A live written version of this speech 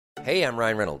Hey, I'm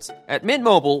Ryan Reynolds. At Mint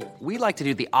Mobile, we like to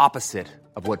do the opposite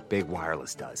of what Big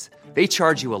Wireless does. They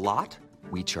charge you a lot,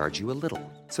 we charge you a little.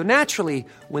 So naturally,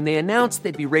 when they announced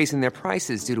they'd be raising their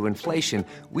prices due to inflation,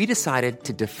 we decided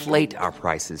to deflate our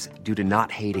prices due to not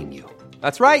hating you.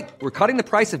 That's right. We're cutting the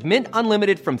price of Mint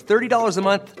Unlimited from $30 a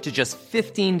month to just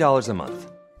 $15 a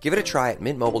month. Give it a try at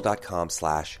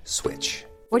mintmobile.com/switch.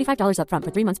 $45 up front for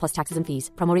 3 months plus taxes and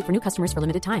fees. Promo rate for new customers for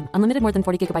limited time. Unlimited more than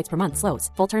 40 gigabytes per month. Slows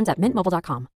full terms at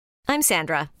mintmobile.com. I'm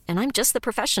Sandra, and I'm just the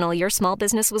professional your small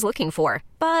business was looking for.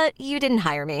 But you didn't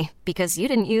hire me because you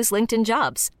didn't use LinkedIn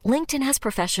Jobs. LinkedIn has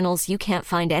professionals you can't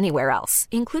find anywhere else,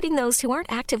 including those who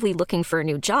aren't actively looking for a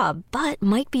new job, but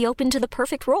might be open to the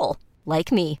perfect role,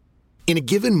 like me. In a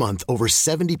given month, over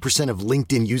 70% of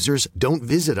LinkedIn users don't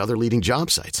visit other leading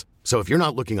job sites. So if you're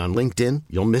not looking on LinkedIn,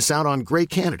 you'll miss out on great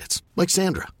candidates like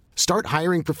Sandra. Start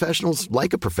hiring professionals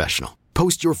like a professional.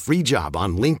 Post your free job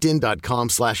on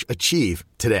linkedin.com/achieve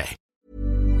today.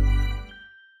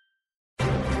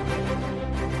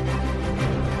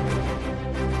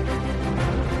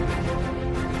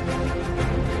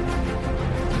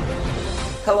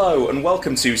 Hello and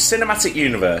welcome to Cinematic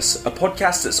Universe, a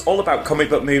podcast that's all about comic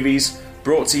book movies,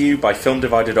 brought to you by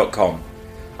FilmDivider.com.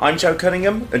 I'm Joe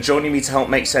Cunningham, and joining me to help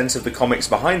make sense of the comics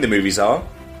behind the movies are...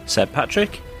 Seb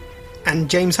Patrick. And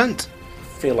James Hunt. I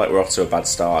feel like we're off to a bad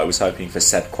start. I was hoping for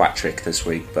Seb Quatrick this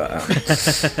week, but...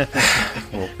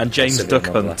 and James Duck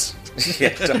Hunt.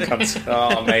 Yeah, Duck Hunt.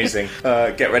 Oh, amazing.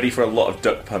 Get ready for a lot of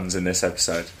duck puns in this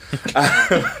episode.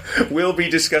 We'll be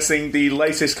discussing the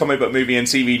latest comic book movie and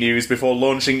TV news before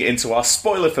launching into our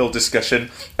spoiler-filled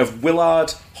discussion of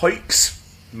Mallard Hoyt's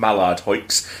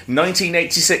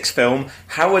 1986 film,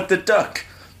 Howard the Duck.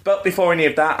 But before any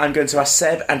of that, I'm going to ask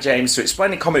Seb and James to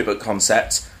explain a comic book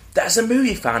concept that as a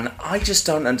movie fan, I just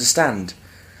don't understand.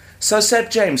 So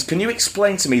Seb, James, can you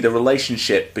explain to me the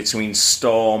relationship between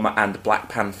Storm and Black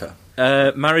Panther?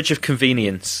 Marriage of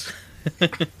convenience.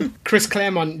 Chris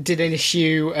Claremont did an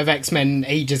issue of X-Men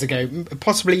ages ago,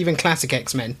 possibly even classic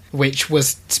X-Men, which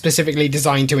was specifically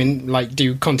designed to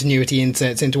do continuity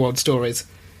inserts into old stories.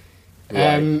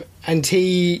 Right. And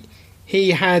he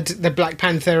had the Black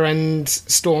Panther and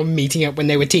Storm meeting up when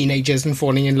they were teenagers and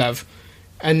falling in love.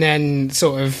 And then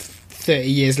sort of 30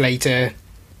 years later,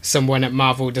 someone at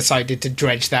Marvel decided to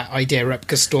dredge that idea up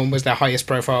because Storm was their highest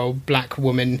profile black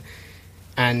woman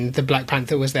and the Black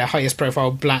Panther was their highest profile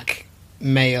black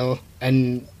male.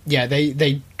 And yeah,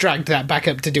 they dragged that back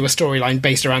up to do a storyline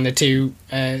based around the two,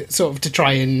 sort of to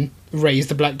try and raise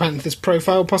the Black Panther's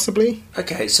profile, possibly.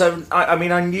 Okay, so, I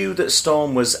mean, I knew that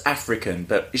Storm was African,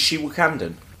 but is she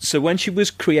Wakandan? So when she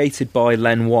was created by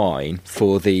Len Wein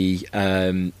for the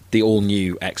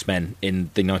all-new X-Men in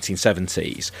the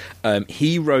 1970s,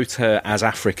 he wrote her as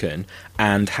African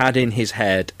and had in his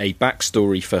head a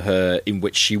backstory for her in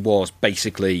which she was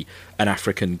basically an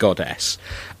African goddess.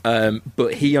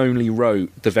 But he only wrote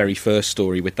the very first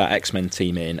story with that X-Men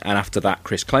team in, and after that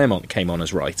Chris Claremont came on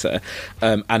as writer,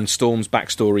 and Storm's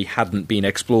backstory hadn't been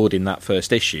explored in that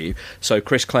first issue, so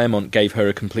Chris Claremont gave her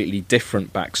a completely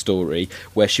different backstory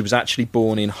where she was actually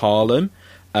born in Harlem,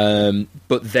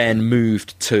 but then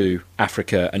moved to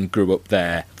Africa and grew up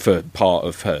there for part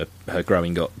of her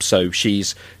growing up. So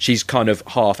she's kind of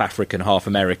half African, half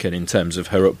American in terms of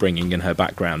her upbringing and her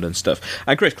background and stuff.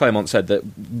 And Chris Claremont said that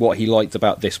what he liked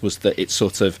about this was that it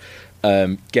sort of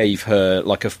gave her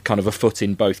like a kind of a foot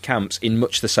in both camps in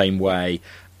much the same way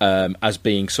as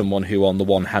being someone who on the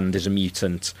one hand is a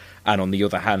mutant and on the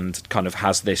other hand kind of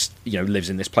has this, lives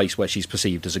in this place where she's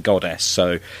perceived as a goddess.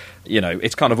 So,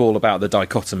 it's kind of all about the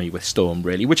dichotomy with Storm,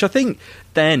 really, which I think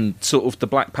then sort of the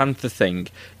Black Panther thing,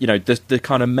 the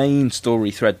kind of main story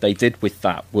thread they did with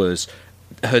that was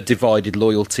her divided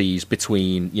loyalties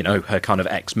between, her kind of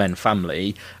X-Men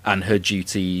family and her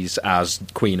duties as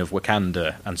Queen of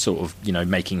Wakanda and sort of,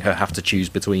 making her have to choose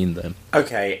between them.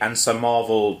 Okay, and so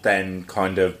Marvel then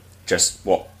kind of just,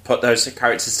 put those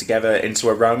characters together into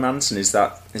a romance, and is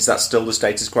that still the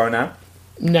status quo now?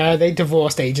 No, they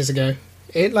divorced ages ago.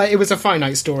 It was a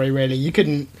finite story, really.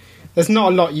 There's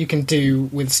not a lot you can do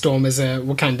with Storm as a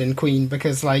Wakandan queen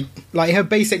because, like her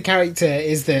basic character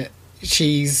is that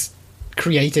she's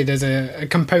created as a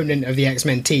component of the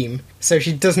X-Men team, so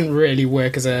she doesn't really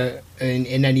work as in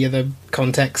any other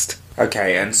context.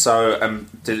 Okay, and so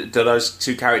do those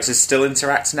two characters still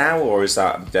interact now, or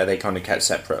are they kind of kept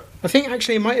separate? I think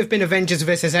actually it might have been Avengers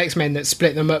vs X-Men that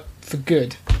split them up for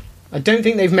good. I don't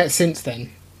think they've met since then.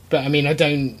 But I mean, I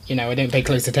don't pay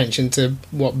close attention to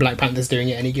what Black Panther's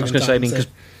doing at any given time. I was going to say, because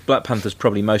Black Panther's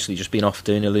probably mostly just been off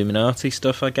doing Illuminati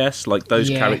stuff, I guess. Like, those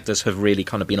characters have really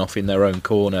kind of been off in their own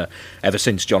corner ever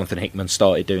since Jonathan Hickman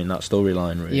started doing that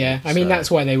storyline, really. Yeah, I mean,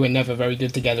 that's why they were never very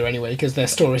good together anyway, because their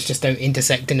stories just don't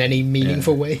intersect in any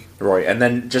meaningful way. Right, and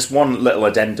then just one little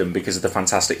addendum because of the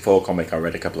Fantastic Four comic I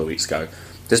read a couple of weeks ago.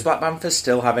 Does Black Panther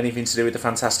still have anything to do with the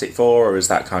Fantastic Four, or was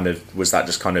that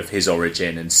just kind of his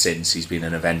origin, and since he's been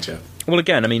an Avenger? Well,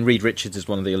 again, I mean, Reed Richards is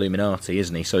one of the Illuminati,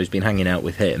 isn't he? So he's been hanging out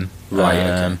with him. Right,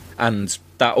 okay. And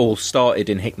that all started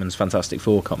in Hickman's Fantastic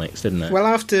Four comics, didn't it? Well,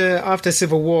 after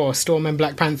Civil War, Storm and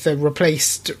Black Panther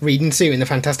replaced Reed and Sue in the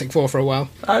Fantastic Four for a while.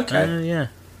 Okay. Yeah.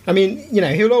 I mean, you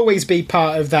know, he'll always be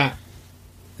part of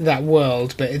that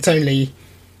world, but it's only,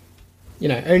 you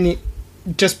know, only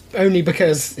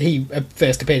because he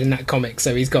first appeared in that comic,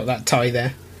 so he's got that tie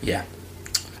there. Yeah.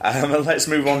 Let's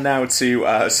move on now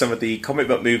to some of the comic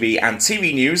book movie and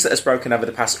TV news that has broken over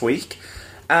the past week.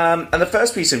 And the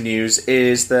first piece of news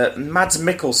is that Mads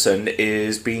Mikkelsen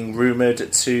is being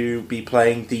rumoured to be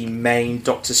playing the main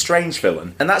Doctor Strange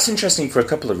villain. And that's interesting for a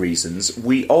couple of reasons.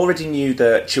 We already knew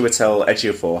that Chiwetel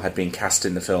Ejiofor had been cast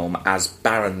in the film as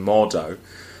Baron Mordo,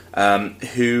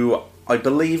 who I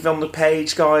believe on the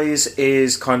page, guys,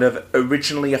 is kind of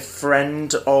originally a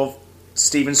friend of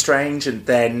Stephen Strange and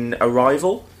then a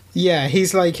rival. Yeah,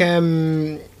 he's like,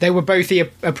 they were both the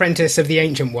apprentice of the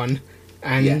Ancient One,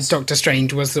 and Yes. Doctor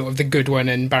Strange was sort of the good one,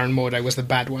 and Baron Mordo was the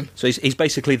bad one. So he's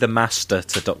basically the master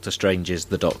to Doctor Strange's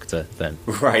the Doctor, then.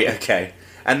 Right, okay.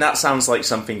 And that sounds like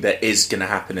something that is going to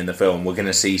happen in the film. We're going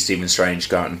to see Stephen Strange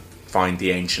go out and find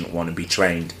the Ancient One and be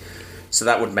trained. So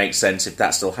that would make sense if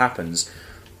that still happens.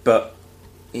 But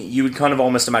you would kind of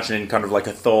almost imagine in kind of like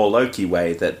a Thor-Loki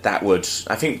way that would...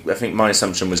 I think my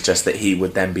assumption was just that he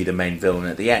would then be the main villain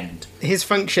at the end. His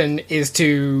function is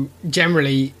to,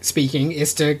 generally speaking,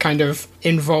 is to kind of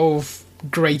involve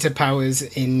greater powers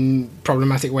in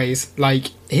problematic ways. Like,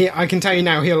 I can tell you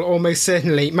now, Mads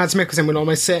Mikkelsen will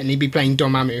almost certainly be playing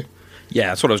Dormammu. Yeah,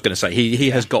 that's what I was going to say. He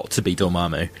has got to be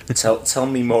Dormammu. Tell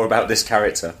me more about this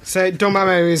character. So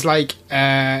Dormammu is like,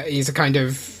 he's a kind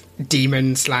of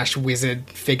demon/wizard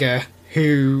figure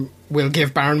who will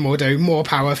give Baron Mordo more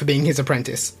power for being his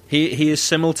apprentice. He is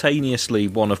simultaneously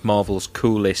one of Marvel's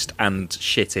coolest and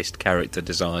shittest character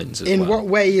designs as In well. what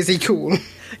way is he cool?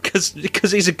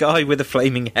 Because he's a guy with a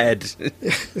flaming head.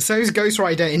 So is Ghost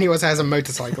Rider, and he also has a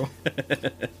motorcycle.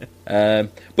 But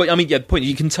I mean, yeah, point.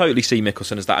 You can totally see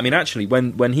Mikkelsen as that. I mean, actually,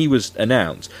 when he was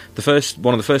announced,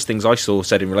 one of the first things I saw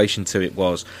said in relation to it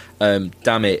was,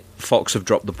 "Damn it, Fox have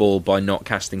dropped the ball by not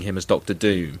casting him as Doctor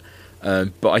Doom."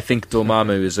 But I think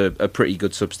Dormammu is a pretty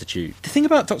good substitute. The thing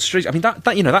about Doctor Strange, I mean,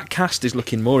 that cast is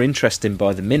looking more interesting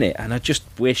by the minute, and I just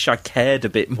wish I cared a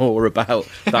bit more about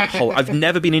that whole... I've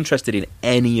never been interested in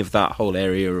any of that whole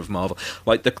area of Marvel.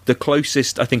 Like, the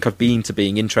closest I think I've been to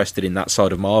being interested in that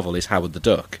side of Marvel is Howard the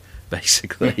Duck,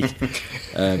 basically,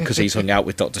 because he's hung out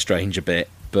with Doctor Strange a bit.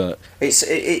 But it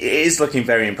is looking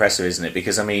very impressive, isn't it?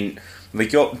 Because, I mean, we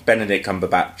got Benedict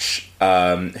Cumberbatch,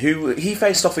 who he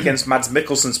faced off against Mads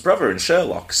Mikkelsen's brother in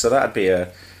Sherlock, so that'd be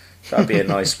a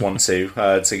nice one to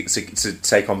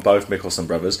take on both Mikkelsen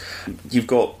brothers. You've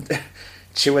got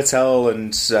Chiwetel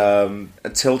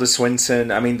and Tilda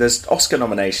Swinton. I mean, there's Oscar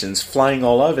nominations flying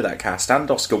all over that cast, and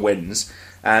Oscar wins,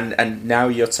 and now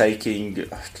you're taking...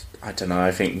 I don't know, I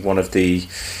think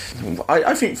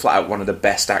I think flat out one of the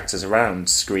best actors around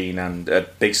screen and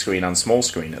big screen and small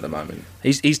screen at the moment.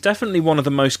 He's definitely one of the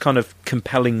most kind of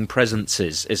compelling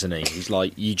presences, isn't he? He's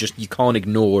like, you can't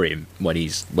ignore him when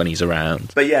he's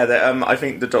around. But yeah, I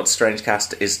think the Doctor Strange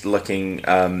cast is looking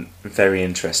very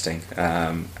interesting.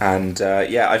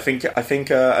 I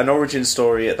think an origin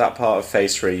story at that part of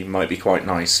Phase 3 might be quite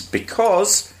nice,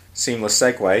 because, seamless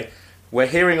segue, we're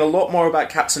hearing a lot more about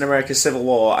Captain America Civil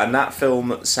War, and that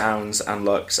film sounds and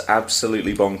looks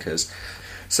absolutely bonkers.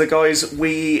 So guys,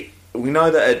 we know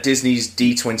that at Disney's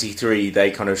D23 they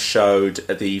kind of showed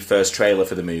the first trailer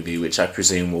for the movie, which I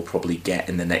presume we'll probably get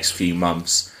in the next few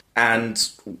months. And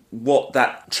what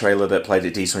that trailer that played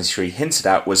at D23 hinted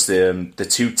at was the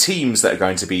two teams that are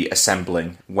going to be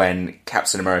assembling when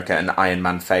Captain America and Iron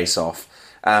Man face off.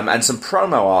 And some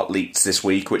promo art leaked this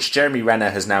week, which Jeremy Renner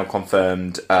has now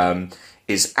confirmed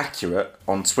is accurate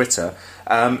on Twitter.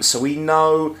 So we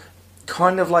know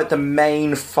kind of like the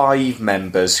main 5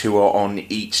 members who are on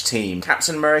each team.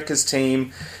 Captain America's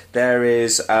team, there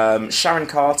is Sharon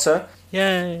Carter,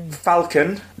 Yay.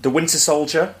 Falcon, the Winter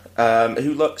Soldier,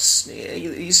 who looks,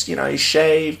 he's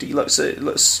shaved, he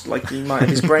looks like he might have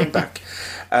his brain back.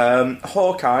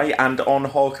 Hawkeye, and on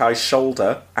Hawkeye's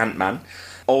shoulder, Ant-Man.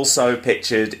 Also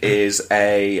pictured is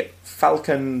a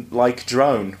Falcon-like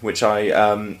drone, which I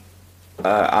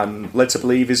I'm led to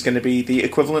believe is going to be the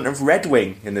equivalent of Red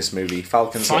Wing in this movie,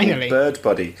 Falcon's little bird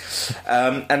buddy.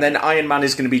 And then Iron Man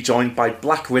is going to be joined by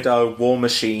Black Widow, War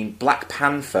Machine, Black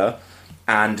Panther,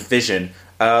 and Vision.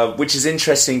 Which is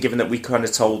interesting, given that we kind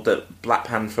of told that Black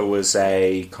Panther was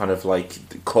a kind of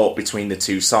like caught between the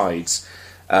two sides.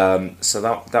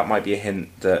 So that might be a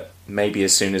hint that maybe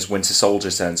as soon as Winter Soldier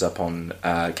turns up on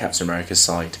Captain America's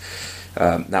side,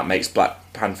 that makes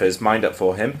Black Panther's mind up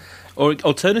for him. Or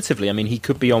alternatively, I mean, he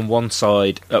could be on one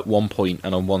side at one point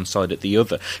and on one side at the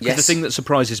other. Because the thing that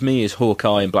surprises me is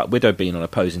Hawkeye and Black Widow being on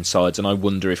opposing sides, and I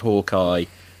wonder if Hawkeye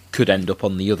could end up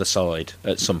on the other side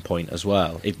at some point as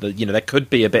well. There could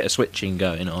be a bit of switching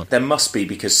going on. There must be,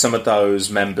 because some of those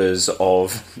members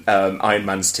of Iron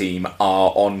Man's team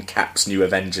are on Cap's New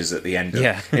Avengers at the end.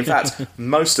 In fact,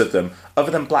 most of them,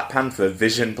 other than Black Panther,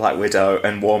 Vision, Black Widow,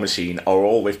 and War Machine, are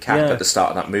all with Cap at the start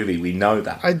of that movie. We know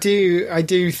that. I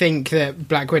do think that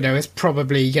Black Widow is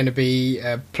probably going to be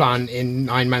a plant in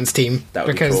Iron Man's team. That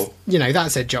would be cool.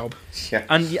 That's her job. Yeah,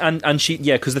 and she,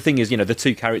 because the thing is, the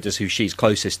two characters who she's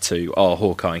closest to are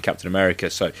Hawkeye and Captain America,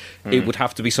 so it would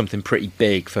have to be something pretty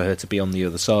big for her to be on the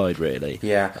other side, really.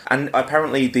 Yeah, and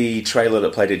apparently the trailer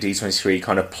that played at D23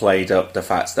 kind of played up the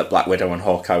fact that Black Widow and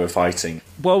Hawkeye were fighting.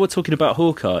 While we're talking about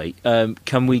Hawkeye,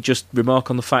 can we just remark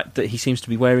on the fact that he seems to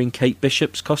be wearing Kate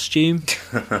Bishop's costume?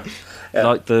 Yeah.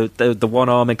 Like the one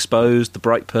arm exposed, the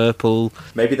bright purple.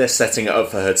 Maybe they're setting it up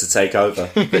for her to take over,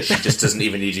 but she just doesn't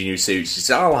even need a new suit. She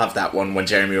said, I'll have that one when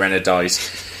Jeremy Renner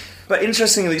dies. But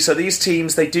interestingly, so these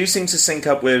teams, they do seem to sync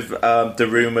up with the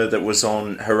rumour that was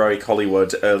on Heroic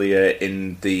Hollywood earlier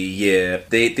in the year.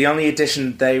 The only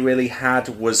addition they really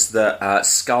had was that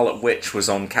Scarlet Witch was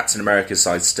on Captain America's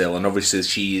side still, and obviously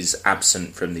she is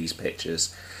absent from these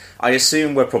pictures. I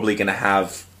assume we're probably going to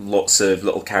have lots of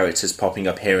little characters popping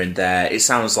up here and there. It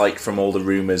sounds like from all the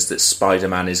rumours that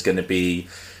Spider-Man is going to be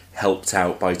helped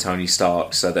out by Tony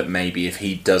Stark, so that maybe if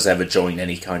he does ever join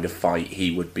any kind of fight, he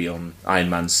would be on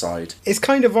Iron Man's side. It's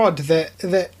kind of odd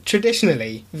that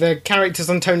traditionally the characters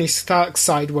on Tony Stark's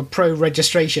side were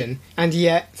pro-registration, and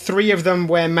yet 3 of them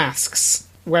wear masks.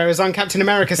 Whereas on Captain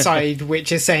America's side,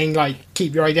 which is saying,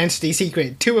 keep your identity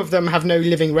secret, 2 of them have no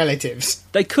living relatives.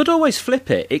 They could always flip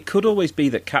it. It could always be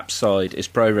that Cap's side is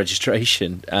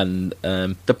pro-registration, and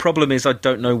the problem is I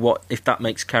don't know if that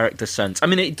makes character sense. I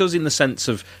mean, it does in the sense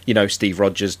of, Steve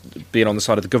Rogers being on the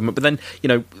side of the government, but then,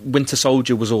 Winter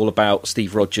Soldier was all about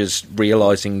Steve Rogers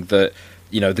realising that,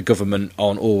 the government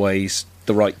aren't always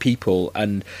the right people,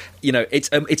 and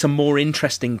it's a more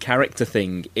interesting character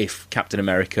thing if Captain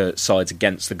America sides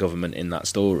against the government in that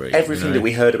story. Everything that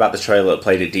we heard about the trailer that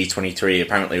played at D23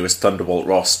 apparently was Thunderbolt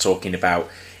Ross talking about,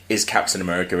 is Captain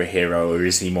America a hero or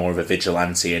is he more of a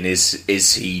vigilante, and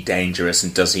is he dangerous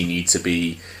and does he need to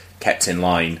be kept in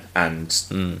line, and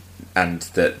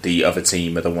that the other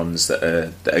team are the ones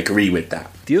that agree with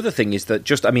that. The other thing is that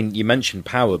you mentioned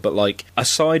power, but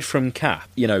aside from Cap,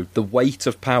 the weight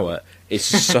of power is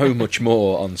so much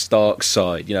more on Stark's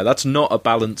side. That's not a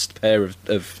balanced pair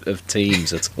of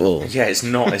teams at all. Yeah, it's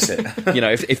not, is it?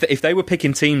 If they were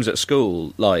picking teams at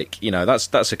school,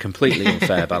 that's a completely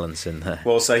unfair balance in there.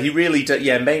 Well, so he really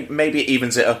maybe it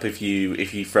evens it up if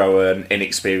you throw an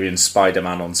inexperienced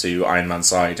Spider-Man onto Iron Man's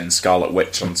side and Scarlet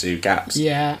Witch onto Cap's.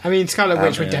 Yeah, I mean, Scarlet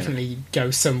Witch would definitely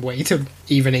go some way to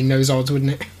evening those odds,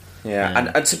 wouldn't it?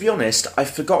 Yeah, and to be honest,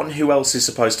 I've forgotten who else is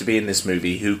supposed to be in this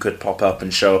movie who could pop up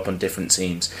and show up on different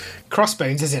teams.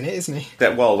 Crossbones is in it, isn't he?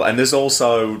 And there's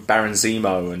also Baron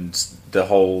Zemo and the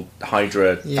whole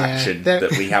Hydra faction that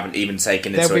we haven't even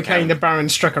taken into account. They'll be playing the Baron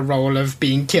Strucker role of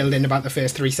being killed in about the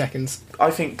first 3 seconds.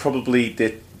 I think probably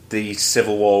the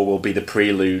Civil War will be the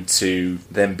prelude to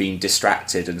them being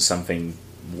distracted and something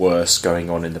worse going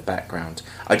on in the background.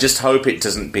 I just hope it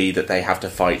doesn't be that they have to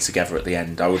fight together at the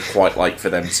end. I would quite like for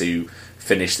them to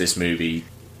finish this movie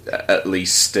at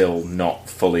least still not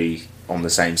fully on the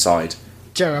same side.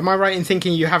 Joe, am I right in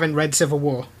thinking you haven't read Civil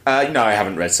War? No, I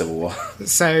haven't read Civil War.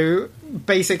 So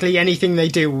basically anything they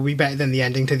do will be better than the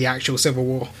ending to the actual Civil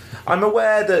War. I'm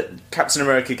aware that Captain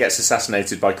America gets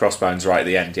assassinated by Crossbones right at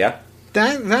the end, yeah?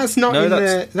 That's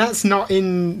not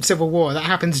in Civil War. That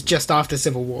happens just after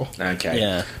Civil War. Okay.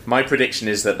 Yeah. My prediction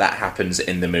is that happens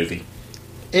in the movie.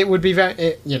 It would be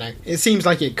it seems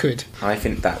like it could. I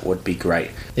think that would be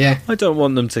great. Yeah. I don't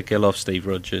want them to kill off Steve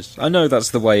Rogers. I know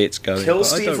that's the way it's going. Kill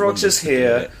Steve Rogers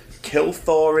here, kill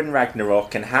Thor in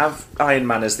Ragnarok, and have Iron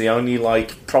Man as the only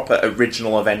proper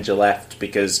original Avenger left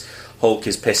because Hulk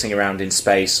is pissing around in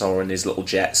space or in his little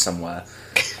jet somewhere.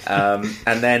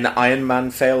 And then Iron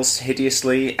Man fails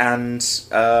hideously, and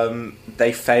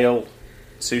they fail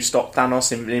to stop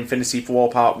Thanos in Infinity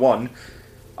War Part 1.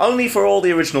 Only for all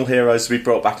the original heroes to be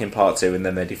brought back in part 2 and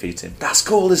then they defeat him. That's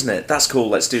cool, isn't it? That's cool.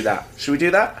 Let's do that. Should we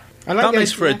do that? I like That the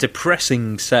makes for a idea.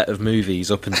 depressing set of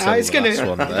movies up until It's the gonna- last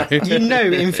one, though. You know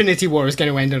Infinity War is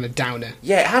going to end on a downer.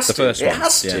 Yeah, it has The to. first it one,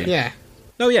 has to. Yeah.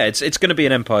 No, yeah, it's going to be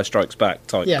an Empire Strikes Back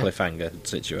type Yeah. cliffhanger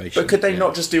situation. But could they yeah.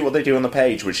 not just do what they do on the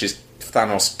page, which is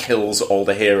Thanos kills all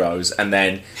the heroes, and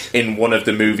then in one of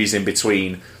the movies in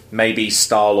between, maybe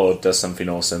Star-Lord does something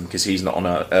awesome because he's not on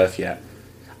Earth yet?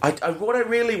 What I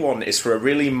really want is for a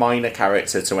really minor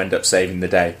character to end up saving the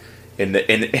day.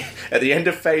 At the end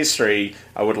of Phase 3,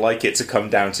 I would like it to come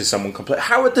down to someone complete.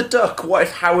 Howard the Duck. What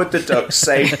if Howard the Duck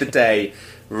saved the day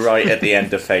right at the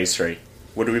end of Phase 3?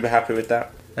 Would we be happy with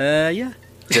that? Yeah.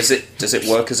 Does it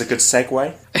work as a good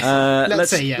segue?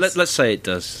 Let's say yes. Let's say it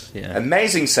does. Yeah.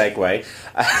 Amazing segue.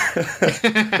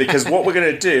 Because what we're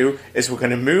going to do is we're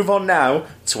going to move on now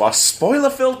to our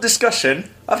spoiler-filled discussion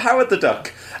of Howard the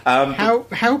Duck.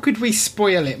 How could we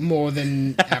spoil it more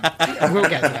than... we'll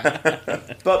get to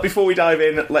that. But before we dive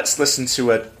in, let's listen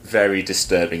to a very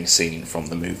disturbing scene from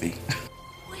the movie.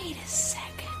 Wait a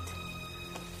second.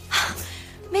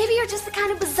 Maybe you're just the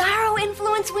kind of bizarro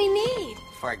influence we need.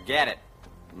 Forget it.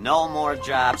 No more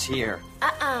jobs here.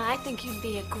 I think you'd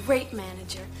be a great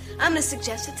manager. I'm gonna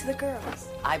suggest it to the girls.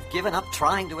 I've given up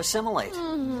trying to assimilate.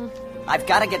 I've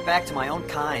got to get back to my own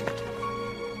kind.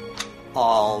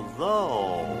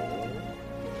 Although,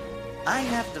 I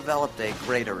have developed a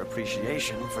greater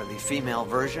appreciation for the female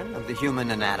version of the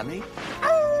human anatomy.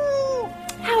 Oh,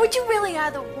 Howard, you really are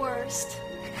the worst.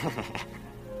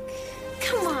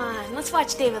 Come on, let's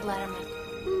watch David Letterman.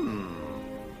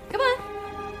 Come on.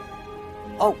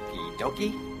 Okie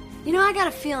dokie. You know, I got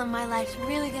a feeling my life's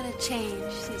really gonna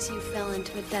change since you fell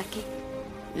into a ducky.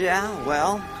 Yeah,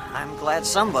 well, I'm glad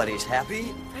somebody's happy.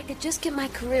 If I could just get my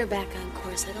career back on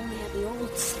course, I'd only have the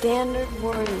old standard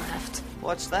word left.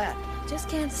 What's that? Just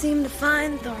can't seem to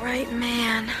find the right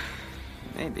man.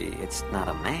 Maybe it's not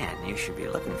a man you should be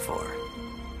looking for.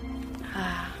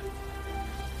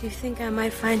 Do you think I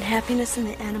might find happiness in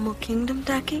the animal kingdom,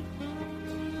 Ducky?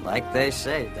 Like they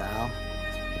say, Dal.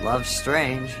 Love's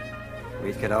strange.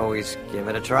 We could always give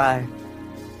it a try.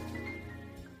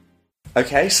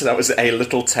 Okay, so that was a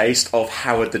little taste of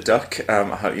Howard the Duck. I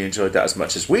hope you enjoyed that as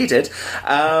much as we did.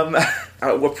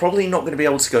 We're probably not going to be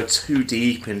able to go too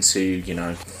deep into,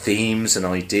 themes and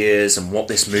ideas and what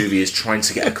this movie is trying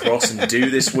to get across and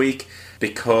do this week,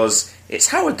 because it's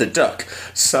Howard the Duck.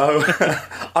 So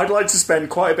I'd like to spend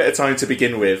quite a bit of time to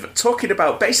begin with talking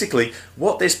about basically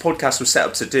what this podcast was set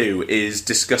up to do is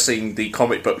discussing the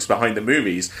comic books behind the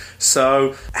movies.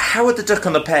 So Howard the Duck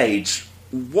on the page,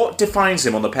 what defines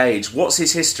him on the page? What's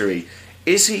his history?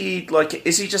 Is he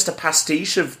just a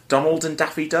pastiche of Donald and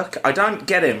Daffy Duck? I don't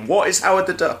get him. What is Howard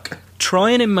the Duck?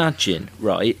 Try and imagine,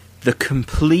 right, the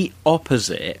complete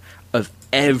opposite of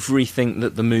everything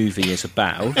that the movie is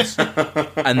about,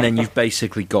 and then you've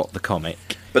basically got the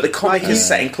comic. But the comic is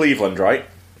set in Cleveland, right?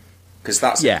 Because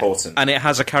that's Yeah, important. and it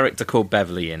has a character called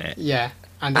Beverly in it. Yeah,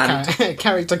 and a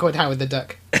character called Howard the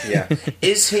Duck. Yeah.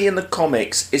 Is he in the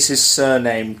comics, is his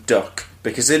surname Duck?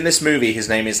 Because in this movie, his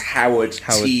name is Howard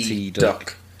T.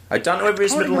 Duck. I don't know whether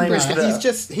his middle name is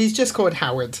Duck. He's just called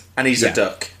Howard. And he's Yeah. a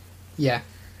duck. Yeah.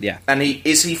 Yeah. And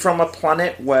is he from a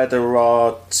planet where there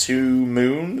are 2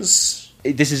 moons?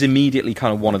 This is immediately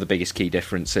kind of one of the biggest key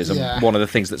differences and Yeah. one of the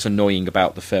things that's annoying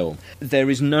about the film. There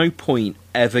is no point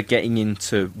ever getting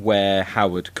into where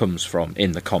Howard comes from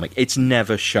in the comic. It's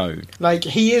never shown. Like,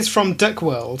 he is from Duck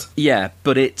World. Yeah,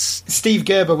 but it's... Steve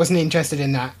Gerber wasn't interested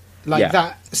in that.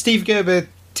 That. Steve Gerber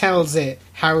tells it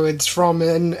Howard's from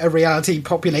a reality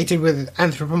populated with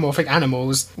anthropomorphic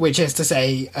animals, which is to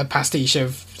say a pastiche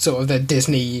of sort of the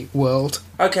Disney world.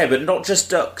 Okay, but not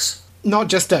just ducks. Not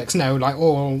just ducks, no, like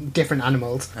all different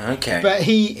animals. Okay. But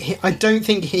I don't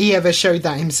think he ever showed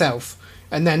that himself.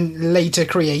 And then later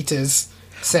creators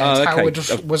said Howard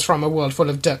was from a world full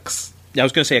of ducks. I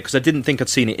was going to say, because I didn't think I'd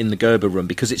seen it in the Gerber run,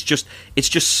 because it's just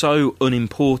so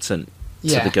unimportant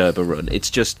to the Gerber run.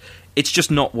 It's just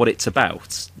not what it's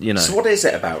about, So what is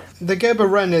it about? The Gerber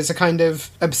run is a kind of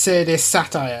absurdist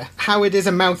satire. Howard is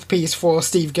a mouthpiece for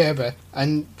Steve Gerber,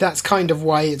 and that's kind of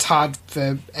why it's hard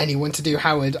for anyone to do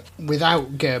Howard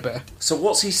without Gerber. So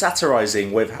what's he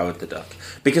satirising with Howard the Duck?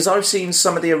 Because I've seen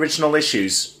some of the original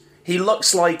issues. He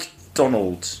looks like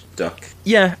Donald Duck.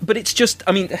 Yeah, but it's just,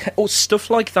 stuff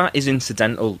like that is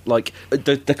incidental. Like,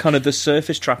 the kind of the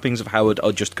surface trappings of Howard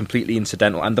are just completely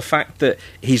incidental, and the fact that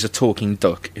he's a talking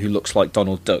duck who looks like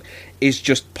Donald Duck is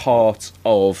just part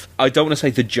of, I don't want to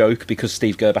say the joke, because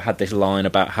Steve Gerber had this line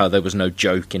about how there was no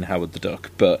joke in Howard the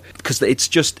Duck, but because it's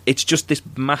just this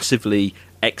massively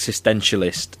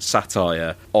existentialist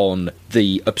satire on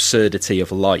the absurdity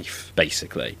of life,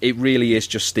 basically. It really is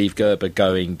just Steve Gerber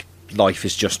going, life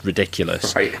is just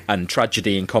ridiculous, right. And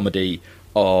tragedy and comedy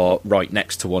are right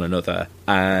next to one another,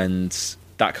 and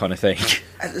that kind of thing.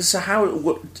 So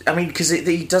how... I mean, because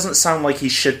he doesn't sound like he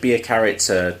should be a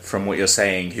character, from what you're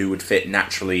saying, who would fit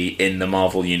naturally in the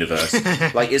Marvel Universe.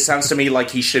 Like, it sounds to me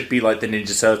like he should be like the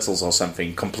Ninja Turtles or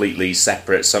something, completely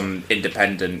separate, some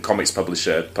independent comics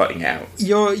publisher putting it out.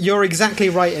 You're exactly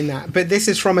right in that, but this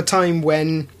is from a time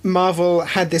when Marvel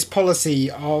had this policy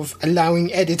of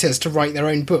allowing editors to write their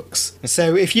own books.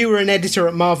 So if you were an editor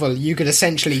at Marvel, you could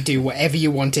essentially do whatever you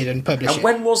wanted and publish it. And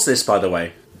when was this, by the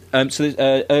way? So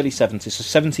early 70s. So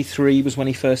 73 was when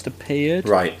he first appeared.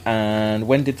 Right. And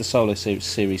when did the solo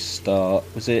series start?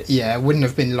 Was it... Yeah, it wouldn't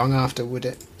have been long after, would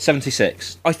it?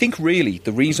 76. I think really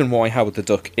the reason why Howard the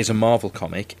Duck is a Marvel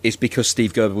comic is because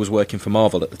Steve Gerber was working for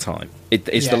Marvel at the time.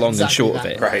 It's the long and short of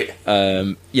it.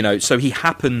 Right. So he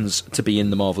happens to be in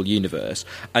the Marvel universe,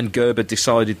 and Gerber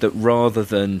decided that rather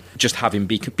than just have him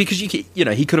be... Because, he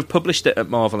could have published it at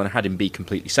Marvel and had him be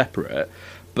completely separate,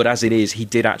 but as it is, he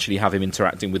did actually have him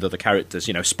interacting with other characters.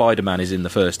 Spider-Man is in the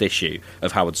first issue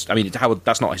of Howard's... I mean, Howard,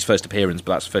 that's not his first appearance,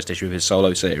 but that's the first issue of his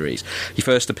solo series. He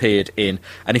first appeared in...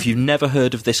 And if you've never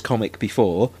heard of this comic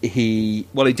before, he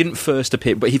didn't first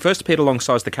appear... But he first appeared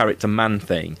alongside the character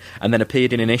Man-Thing, and then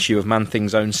appeared in an issue of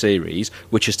Man-Thing's own series,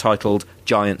 which is titled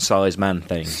Giant Size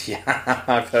Man-Thing. Yeah,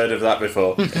 I've heard of that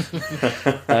before.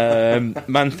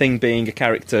 Man-Thing being a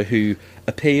character who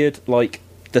appeared,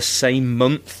 the same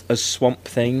month as Swamp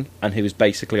Thing, and who was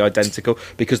basically identical,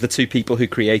 because the two people who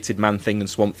created Man-Thing and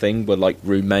Swamp Thing were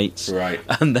roommates, right?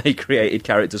 And they created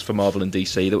characters for Marvel and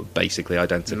DC that were basically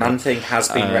identical. Man-Thing has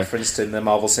been referenced in the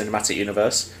Marvel Cinematic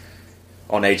Universe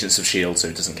on Agents of S.H.I.E.L.D., so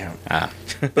it doesn't count.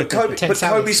 But Kobe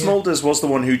Smulders was the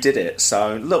one who did it,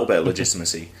 so a little bit of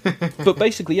legitimacy. But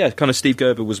basically, yeah, kind of Steve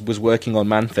Gerber was working on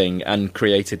Man-Thing and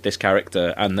created this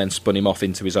character and then spun him off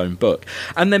into his own book.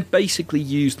 And then basically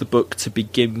used the book to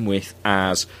begin with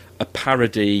as a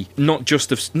parody, not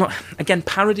just of...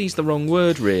 parody's the wrong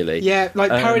word, really. Yeah,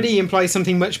 parody implies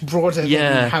something much broader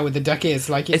than Howard the Duck is.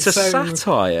 It's a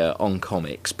satire on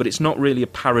comics, but it's not really a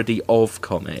parody of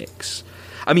comics.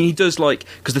 I mean, he does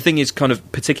because the thing is, kind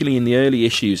of, particularly in the early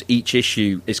issues, each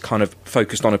issue is kind of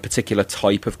focused on a particular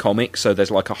type of comic. So there's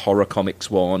a horror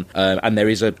comics one, and there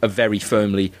is a very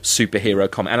firmly superhero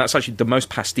comic, and that's actually the most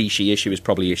pastiche issue is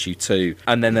probably issue 2.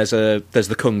 And then there's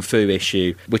the Kung Fu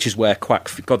issue, which is where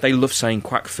God, they love saying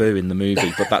Quack Fu in the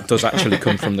movie, but that does actually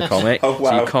come from the comic. Oh, wow.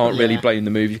 So you can't really blame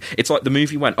the movie. It's like the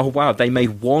movie went, oh wow, they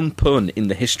made one pun in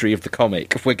the history of the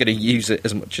comic. We're going to use it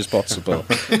as much as possible.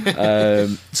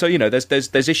 So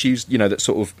there's issues, that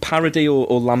sort of parody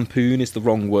or lampoon is the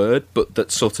wrong word, but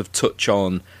that sort of touch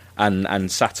on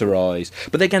and satirise.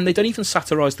 But again, they don't even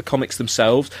satirise the comics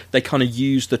themselves. They kind of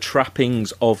use the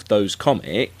trappings of those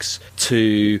comics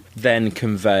to then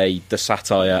convey the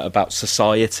satire about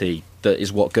society that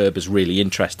is what Gerber's really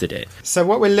interested in. So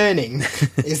what we're learning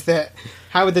is that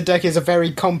Howard the Duck is a very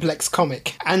complex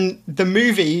comic, and the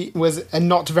movie was a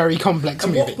not very complex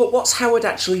movie. But what's Howard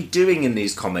actually doing in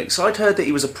these comics? I'd heard that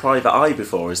he was a private eye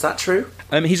before. Is that true?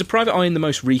 He's a private eye in the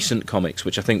most recent comics,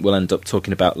 which I think we'll end up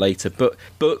talking about later. But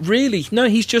really, no,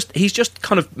 he's just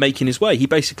kind of making his way. He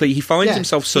finds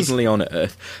himself suddenly on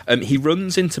Earth. He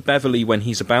runs into Beverly when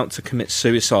he's about to commit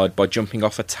suicide by jumping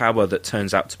off a tower that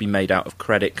turns out to be made out of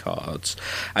credit cards,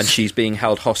 and she's being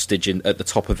held hostage at the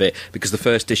top of it, because the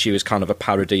first issue is kind of a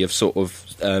parody of sort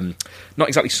of not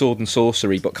exactly sword and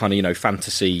sorcery, but kind of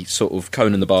fantasy, sort of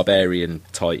Conan the Barbarian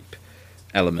type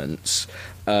elements.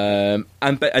 And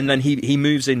then he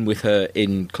moves in with her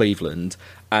in Cleveland,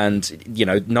 and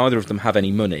neither of them have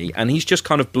any money, and he's just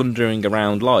kind of blundering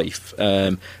around life,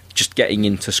 just getting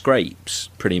into scrapes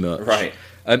pretty much. Right.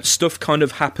 Stuff kind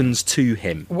of happens to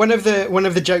him. One of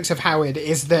the jokes of Howard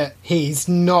is that he's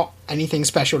not anything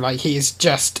special. He is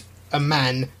just a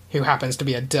man who happens to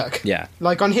be a duck. Yeah.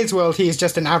 On his world, he is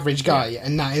just an average guy,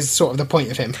 and that is sort of the point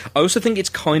of him. I also think it's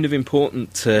kind of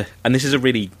important to... And this is a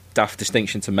really daft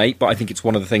distinction to make, but I think it's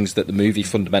one of the things that the movie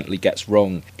fundamentally gets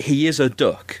wrong. He is a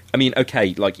duck. I mean,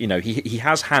 okay, he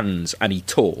has hands and he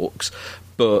talks,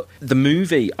 but the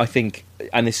movie, I think,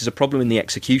 and this is a problem in the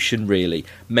execution, really,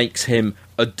 makes him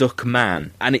a duck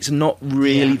man, and it's not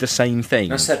really the same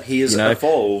thing. Except he has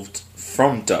evolved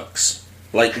from ducks.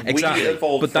 Exactly. We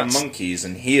evolved from monkeys,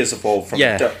 and he has evolved from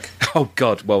a duck. Oh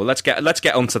God! Well, let's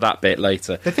get onto that bit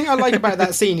later. The thing I like about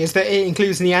that scene is that it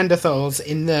includes Neanderthals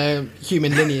in the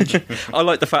human lineage. I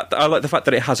like the fact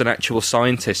that it has an actual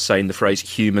scientist saying the phrase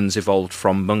 "humans evolved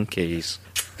from monkeys."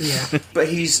 Yeah. But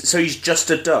he's just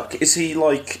a duck. Is he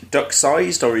like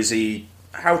duck-sized, or is he...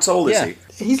 How tall is he?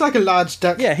 He's like a large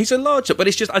duck. Yeah, he's a large duck, but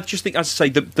I just think, as I say,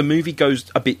 the movie goes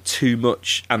a bit too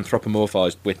much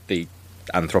anthropomorphised with the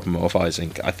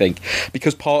anthropomorphising, I think,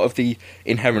 because part of the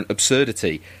inherent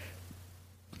absurdity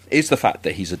is the fact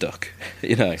that he's a duck,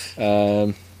 you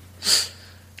know.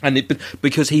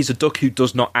 Because he's a duck who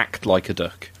does not act like a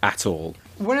duck at all.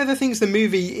 One of the things the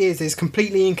movie is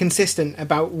completely inconsistent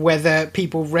about whether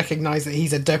people recognise that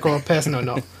he's a duck or a person or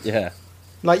not. Yeah.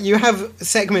 Like, you have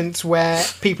segments where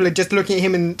people are just looking at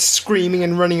him and screaming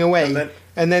and running away,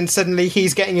 and then suddenly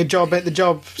he's getting a job at the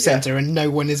job centre and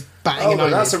no one is batting an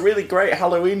eyelid. That's a really great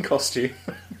Halloween costume.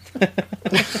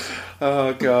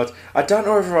 Oh, God. I don't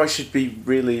know whether I should be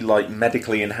really, like,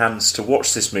 medically enhanced to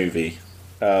watch this movie.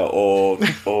 Or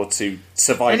to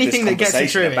survive anything this that gets you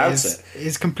conversation through about it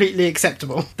is completely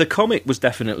acceptable. The comic was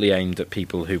definitely aimed at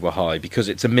people who were high, because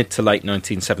it's a mid to late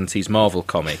 1970s Marvel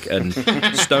comic, and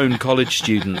Stone College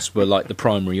students were like the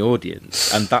primary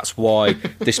audience, and that's why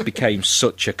this became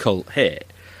such a cult hit.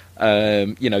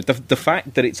 You know, the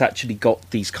fact that it's actually got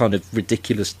these kind of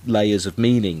ridiculous layers of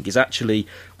meaning is actually,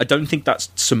 I don't think that's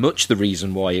so much the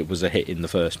reason why it was a hit in the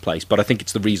first place, but I think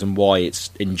it's the reason why it's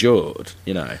endured,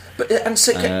 you know. But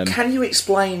so can you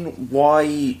explain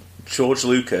why George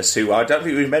Lucas, who I don't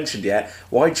think we've mentioned yet,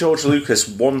 why George Lucas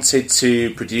wanted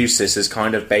to produce this as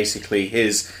kind of basically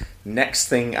his next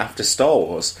thing after Star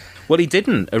Wars? Well, he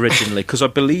didn't originally, because I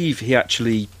believe he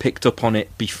actually picked up on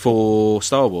it before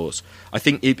Star Wars. I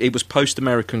think it was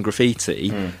post-American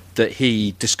Graffiti that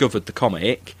he discovered the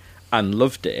comic and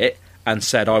loved it and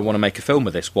said, I want to make a film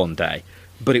of this one day.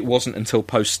 But it wasn't until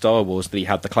post-Star Wars that he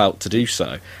had the clout to do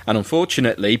so. And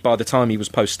unfortunately, by the time he was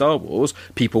post-Star Wars,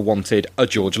 people wanted a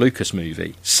George Lucas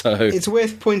movie. So it's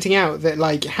worth pointing out that,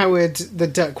 like, Howard the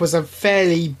Duck was a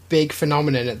fairly big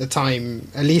phenomenon at the time,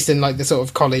 at least in, like, the sort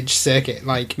of college circuit.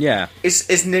 Like, yeah. Is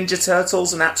Ninja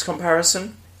Turtles an apt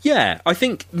comparison? Yeah, I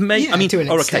think... to an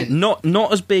extent.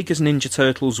 Not as big as Ninja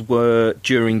Turtles were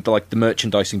during the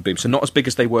merchandising boom, so not as big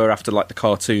as they were after like the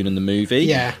cartoon and the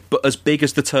movie, but as big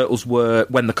as the Turtles were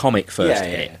when the comic first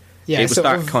hit. Yeah, it was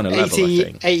that kind of level, I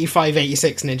think. 85,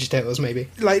 86 Ninja Turtles, maybe.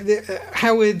 Like,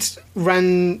 Howard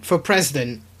ran for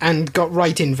president and got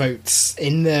write-in votes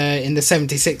in the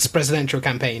 76 presidential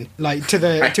campaign, like to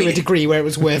a degree where it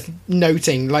was worth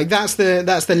noting. Like, that's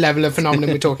the level of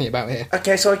phenomenon we're talking about here.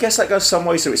 Okay, so I guess that goes some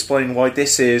ways to explain why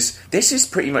this is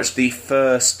pretty much the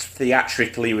first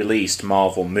theatrically released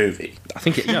Marvel movie. I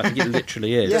think it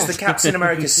literally is. There's the Captain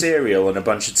America serial and a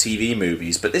bunch of TV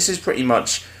movies, but this is pretty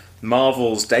much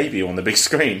Marvel's debut on the big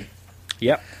screen.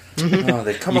 Yep. Oh,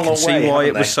 they've come a long way. You can see why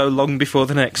it was so long before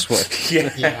the next one.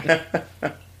 Yeah.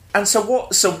 And so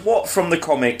what from the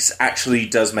comics actually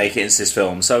does make it into this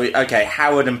film? So, okay,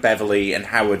 Howard and Beverly, and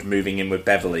Howard moving in with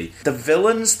Beverly. The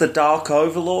villains, the Dark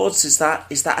Overlords, is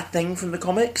that a thing from the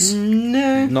comics?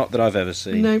 No. Not that I've ever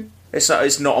seen. No.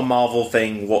 It's not a Marvel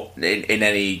thing in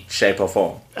any shape or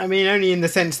form? I mean, only in the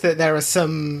sense that there are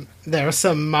some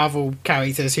Marvel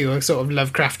characters who are sort of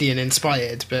Lovecraftian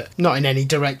inspired, but not in any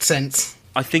direct sense.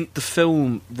 I think the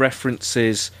film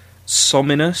references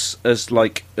Sominus as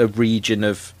like a region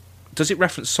of... Does it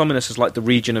reference Sominus as like the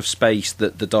region of space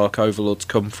that the Dark Overlords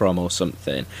come from or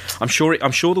something? I'm sure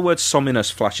the word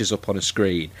Sominus flashes up on a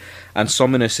screen, and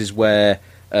Sominus is where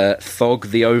Thog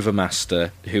the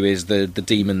Overmaster, who is the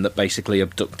demon that basically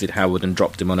abducted Howard and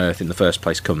dropped him on Earth in the first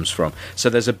place, comes from. So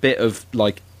there's a bit of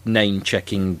like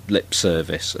name-checking lip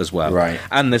service as well. Right.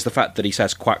 And there's the fact that he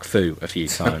says quack foo a few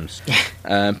times.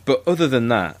 But other than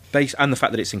that, and the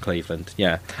fact that it's in Cleveland,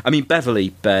 yeah. I mean, Beverly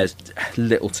bears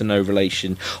little to no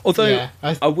relation. Although,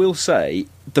 I will say,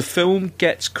 the film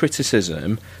gets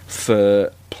criticism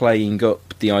for playing up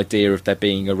the idea of there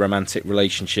being a romantic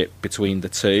relationship between the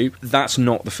two. That's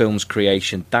not the film's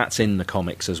creation. That's in the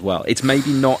comics as well. It's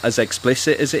maybe not as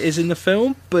explicit as it is in the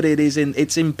film, but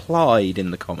it's implied in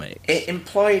the comics. It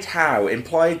implied how?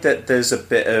 Implied that there's a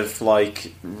bit of,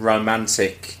 like,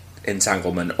 romantic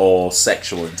entanglement or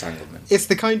sexual entanglement. It's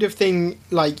the kind of thing,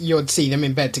 like, you'd see them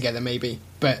in bed together, maybe,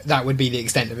 but that would be the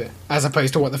extent of it, as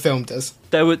opposed to what the film does.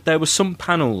 There were some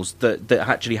panels that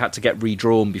actually had to get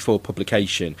redrawn before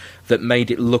publication that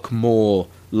made it look more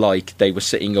like they were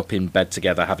sitting up in bed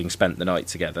together, having spent the night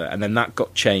together, and then that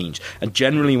got changed. And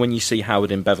generally, when you see Howard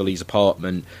in Beverly's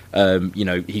apartment,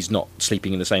 he's not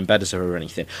sleeping in the same bed as her or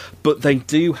anything, but they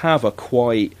do have a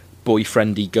quite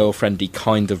boyfriendy, girlfriendy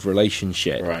kind of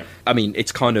relationship. Right. I mean,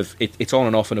 it's kind of it's on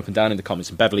and off and up and down in the comics,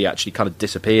 and Beverly actually kind of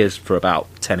disappears for about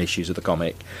 10 issues of the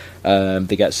comic.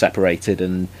 They get separated,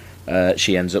 and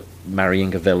she ends up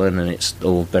marrying a villain, and it's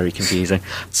all very confusing.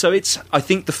 So I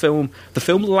think the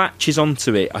film latches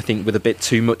onto it, I think, with a bit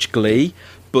too much glee.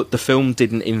 But the film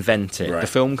didn't invent it. Right. The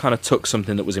film kind of took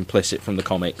something that was implicit from the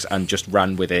comics and just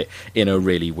ran with it in a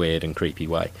really weird and creepy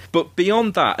way. But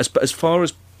beyond that, as far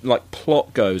as like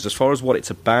plot goes, as far as what it's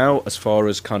about, as far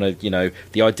as kind of,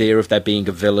 the idea of there being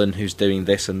a villain who's doing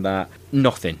this and that,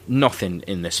 nothing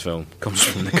in this film comes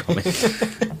from the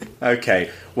comic.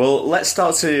 Okay, well, let's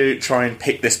start to try and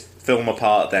pick this film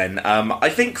apart then. I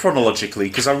think chronologically,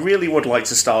 because I really would like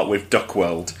to start with Duck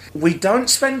World. We don't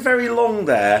spend very long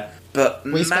there, but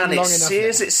man, it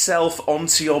sears itself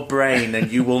onto your brain and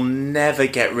you will never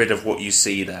get rid of what you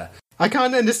see there. I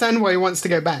can't understand why he wants to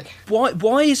go back.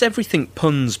 Why is everything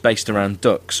puns based around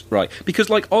ducks, right? Because,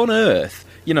 like, on Earth,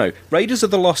 Raiders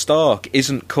of the Lost Ark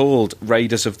isn't called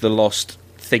Raiders of the Lost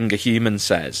Thing a Human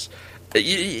Says.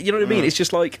 You know what I mean? It's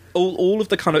just like all of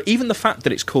the kind of... Even the fact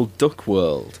that it's called Duck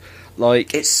World...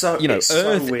 Like, it's so Earth,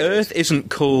 so weird. Earth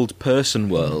isn't called Person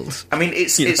World. I mean,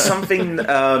 it's something.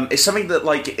 It's something that,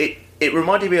 like, it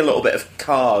reminded me a little bit of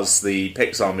Cars, the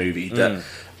Pixar movie. That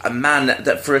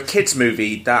that for a kids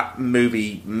movie, that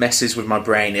movie messes with my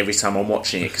brain every time I'm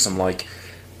watching it, because I'm like,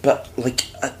 but, like,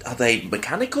 are they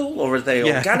mechanical or are they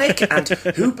organic? And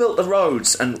who built the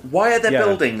roads? And why are there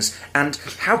buildings? And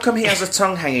how come he has a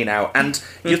tongue hanging out? And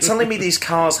you're telling me these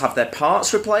cars have their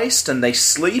parts replaced and they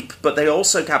sleep, but they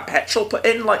also have petrol put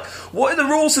in? Like, what are the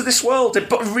rules of this world? It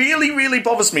really, really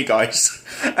bothers me, guys.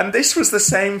 And this was the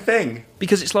same thing.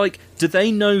 Because it's like, do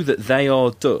they know that they are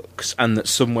ducks and that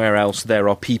somewhere else there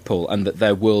are people and that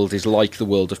their world is like the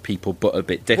world of people but a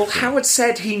bit different? Well, Howard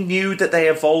said he knew that they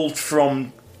evolved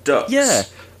from ducks. Yeah,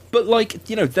 but, like,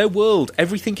 their world,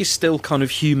 everything is still kind of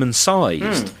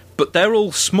human-sized, but they're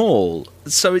all small.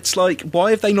 So it's like, why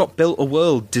have they not built a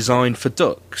world designed for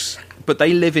ducks? But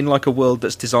they live in, like, a world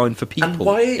that's designed for people.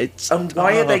 And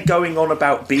why are they going on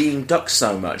about being ducks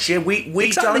so much? Yeah, we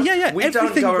exactly,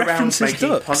 don't go around making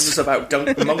ducks. puns about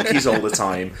monkeys all the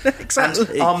time.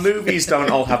 Exactly. And our movies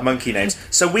don't all have monkey names.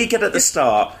 So we get at the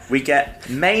start, we get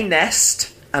May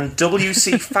Nest and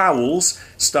W.C. Fowles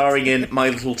starring in My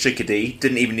Little Chickadee.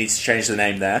 Didn't even need to change the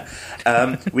name there.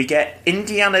 We get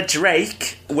Indiana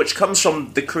Drake, which comes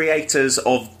from the creators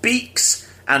of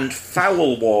Beaks and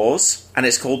Fowl Wars, and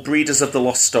it's called Breeders of the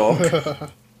Lost Stork.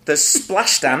 There's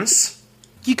Splashdance.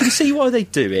 You can see why they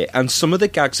do it, and some of the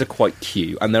gags are quite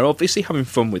cute, and they're obviously having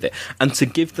fun with it. And to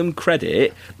give them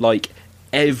credit, like,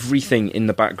 everything in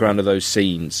the background of those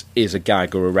scenes is a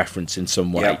gag or a reference in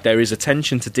some way. There is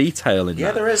attention to detail in that.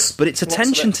 Yeah, there is. But it's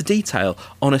attention to detail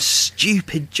on a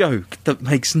stupid joke that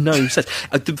makes no sense.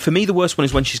 For me, the worst one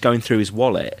is when she's going through his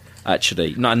wallet,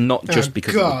 actually. Not just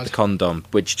because of the condom,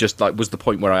 which just, like, was the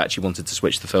point where I actually wanted to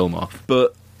switch the film off.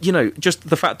 But just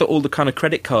the fact that all the kind of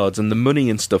credit cards and the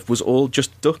money and stuff was all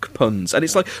just duck puns. And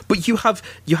it's like, but you have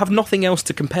nothing else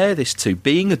to compare this to.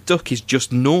 Being a duck is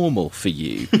just normal for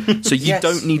you. So you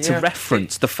don't need to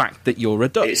reference the fact that you're a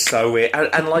duck. It's so weird.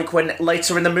 And like, when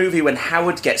later in the movie, when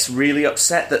Howard gets really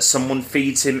upset that someone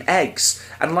feeds him eggs,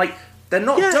 and, like, they're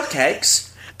not duck eggs.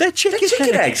 They're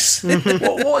chicken eggs.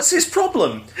 What's his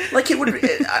problem? Like,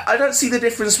 I don't see the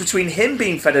difference between him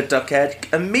being fed a duck egg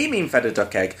and me being fed a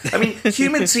duck egg. I mean,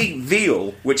 humans eat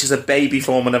veal, which is a baby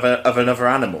form of another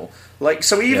animal. Like,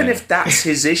 so even if that's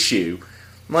his issue,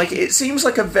 like, it seems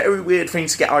like a very weird thing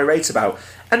to get irate about.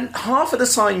 And half of the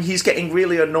time, he's getting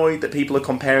really annoyed that people are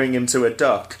comparing him to a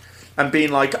duck and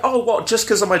being like, oh, what, just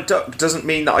because I'm a duck doesn't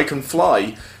mean that I can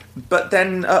fly. But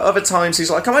then other times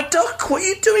he's like, I'm a duck, what are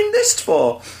you doing this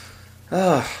for?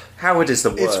 Howard is the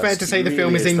worst. It's fair to say the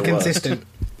film is inconsistent.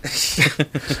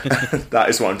 That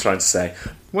is what I'm trying to say.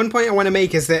 One point I want to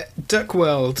make is that Duck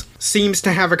World seems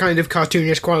to have a kind of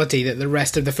cartoonish quality that the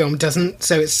rest of the film doesn't,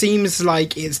 so it seems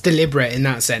like it's deliberate in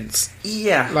that sense.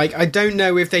 Yeah. Like, I don't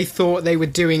know if they thought they were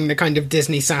doing the kind of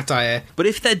Disney satire. But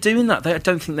if they're doing that, I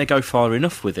don't think they go far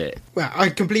enough with it. Well, I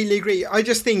completely agree. I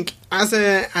just think, as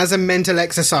a mental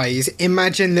exercise,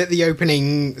 imagine that the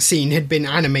opening scene had been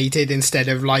animated instead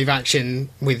of live action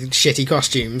with shitty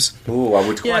costumes. Ooh, I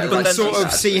would quite like to sort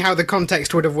of see how the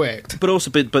context would have worked. But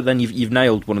also, but then you've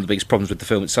nailed one of the biggest problems with the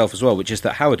film itself as well, which is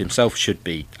that Howard himself should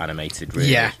be animated,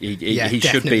 really. Yeah, he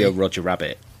should be a Roger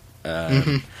Rabbit.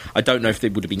 I don't know if they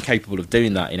would have been capable of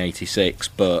doing that in '86,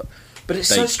 but it's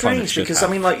so strange because, I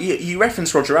mean, like, you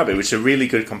reference Roger Rabbit, which is a really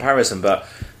good comparison, but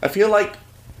I feel like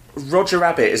Roger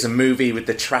Rabbit is a movie with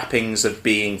the trappings of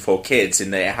being for kids,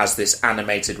 in that it has this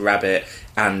animated rabbit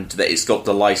and that it's got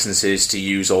the licenses to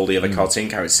use all the other cartoon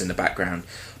characters in the background.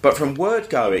 But from word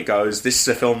go, it goes, this is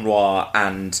a film noir,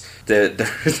 and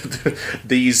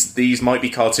these might be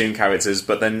cartoon characters,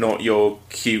 but they're not your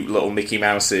cute little Mickey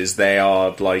Mouses. They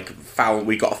are like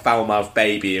we've got a foul-mouthed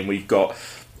baby, and we've got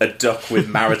a duck with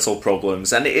marital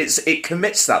problems, and it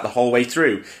commits that the whole way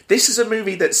through. This is a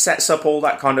movie that sets up all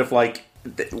that kind of like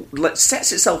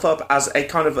sets itself up as a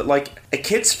kind of like a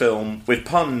kids film with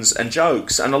puns and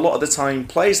jokes, and a lot of the time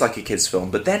plays like a kids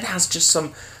film, but then has just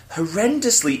some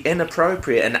horrendously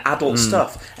inappropriate and adult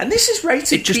stuff. And this is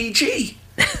rated PG.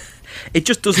 It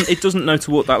just doesn't know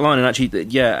to walk that line. And actually,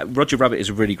 yeah, Roger Rabbit is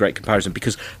a really great comparison,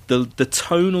 because the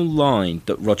tonal line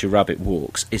that Roger Rabbit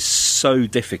walks is so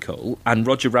difficult, and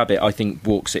Roger Rabbit, I think,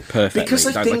 walks it perfectly. Because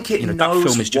I think it knows that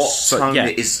film is just what tone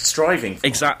it is striving for.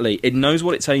 Exactly. It knows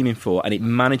what it's aiming for, and it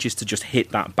manages to just hit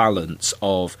that balance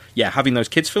of, having those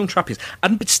kids' film trappings,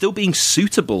 and still being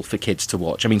suitable for kids to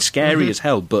watch. I mean, scary as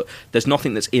hell, but there's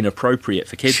nothing that's inappropriate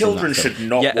for kids. Children should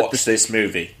not watch this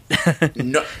movie.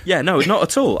 No. Yeah, no, not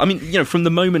at all. I mean, from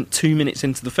the moment 2 minutes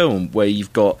into the film where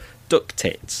you've got duck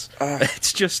tits,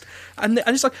 it's just, and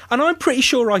it's like, and I'm pretty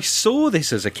sure I saw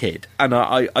this as a kid, and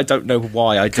I don't know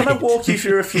why I did. Can I walk you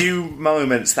through a few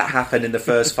moments that happen in the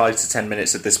first 5 to 10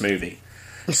 minutes of this movie?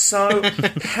 So,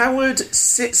 Howard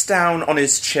sits down on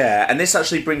his chair, and this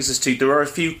actually brings us to, there are a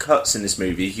few cuts in this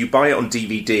movie. If you buy it on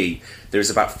DVD, there's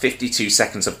about 52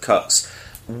 seconds of cuts.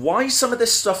 Why some of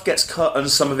this stuff gets cut and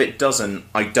some of it doesn't,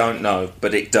 I don't know,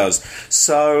 but it does.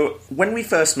 So, when we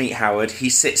first meet Howard, he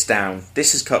sits down.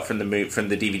 This is cut from the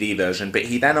DVD version, but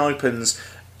he then opens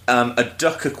a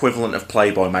duck equivalent of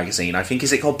Playboy magazine. I think,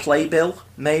 is it called Playbill,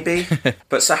 maybe?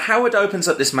 But so Howard opens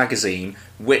up this magazine,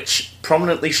 which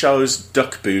prominently shows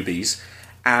duck boobies,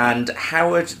 and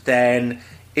Howard then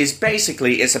is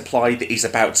basically, it's implied that he's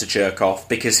about to jerk off,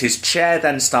 because his chair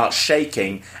then starts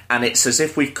shaking, and it's as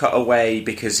if we've cut away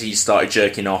because he started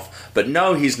jerking off. But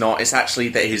no, he's not. It's actually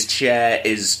that his chair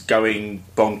is going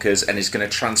bonkers and is going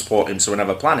to transport him to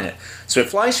another planet. So it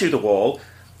flies through the wall.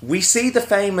 We see the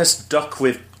famous duck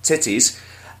with titties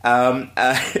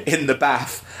in the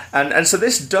bath. And so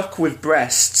this duck with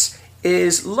breasts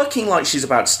is looking like she's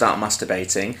about to start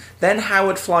masturbating. Then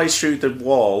Howard flies through the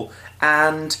wall,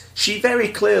 and she very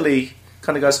clearly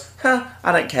kind of goes,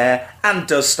 I don't care, and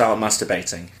does start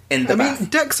masturbating in the bath. I mean,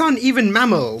 ducks aren't even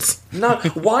mammals. No,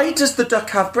 why does the duck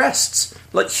have breasts?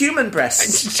 Like human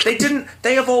breasts.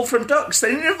 They evolved from ducks. They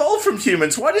didn't evolve from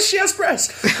humans. Why does she have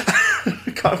breasts?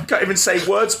 can't even say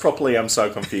words properly, I'm so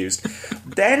confused.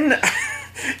 Then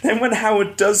when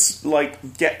Howard does,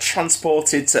 get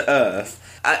transported to Earth,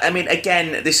 I mean,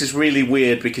 again, this is really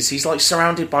weird, because he's,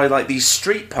 surrounded by, these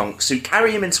street punks who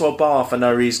carry him into a bar for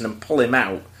no reason and pull him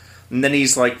out. And then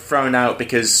he's, thrown out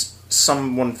because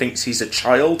someone thinks he's a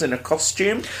child in a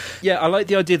costume. Yeah, I like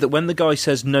the idea that when the guy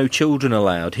says no children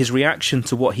allowed, his reaction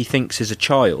to what he thinks is a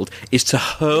child is to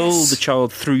hurl the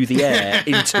child through the air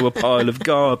into a pile of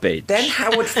garbage. Then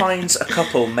Howard finds a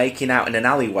couple making out in an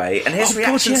alleyway, and his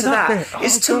reaction to that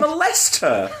is to molest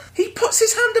her. He puts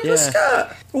his hand up her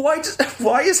skirt.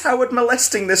 Why is Howard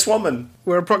molesting this woman?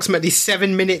 We're approximately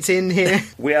 7 minutes in here.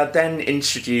 We are then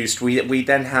introduced, we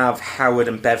then have Howard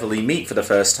and Beverly meet for the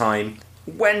first time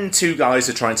when two guys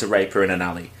are trying to rape her in an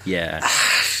alley. Yeah.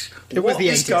 What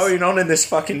is going on in this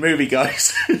fucking movie,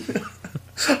 guys?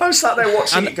 I'm sat there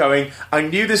watching it going, I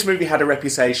knew this movie had a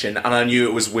reputation, and I knew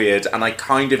it was weird, and I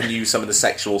kind of knew some of the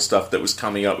sexual stuff that was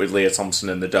coming up with Leah Thompson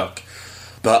and the duck,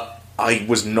 but I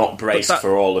was not braced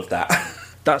for all of that.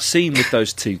 That scene with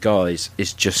those two guys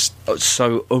is just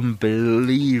so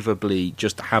unbelievably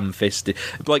just ham-fisted.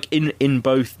 In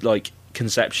both,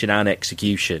 conception and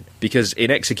execution, because in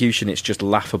execution it's just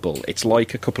laughable. It's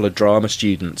like a couple of drama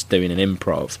students doing an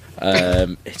improv.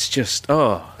 It's just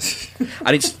and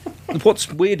it's what's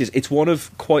weird is it's one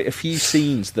of quite a few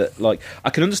scenes that I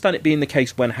can understand it being the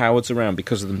case when Howard's around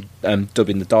because of them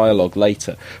dubbing the dialogue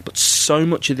later, but so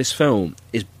much of this film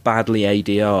is badly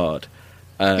ADR'd.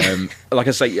 Like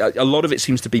I say, a lot of it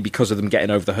seems to be because of them getting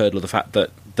over the hurdle of the fact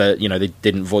that they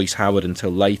didn't voice Howard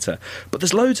until later. But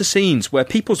there's loads of scenes where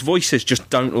people's voices just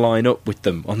don't line up with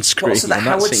them on screen. So that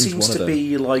Howard seems to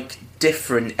be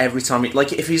different every time.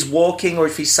 If he's walking or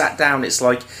if he's sat down, it's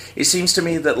it seems to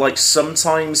me that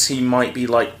sometimes he might be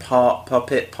part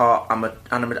puppet, part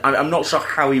animate. I'm not sure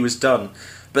how he was done.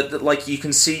 But you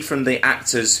can see from the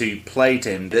actors who played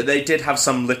him that they did have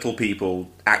some little people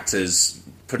actors.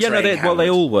 Yeah, they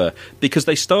all were, because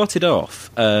they started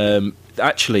off.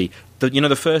 Actually,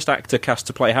 The first actor cast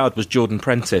to play Howard was Jordan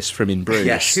Prentice from In Bruges.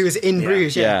 Yes. Who was in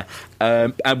Bruges, yeah.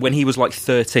 And when he was like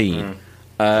 13.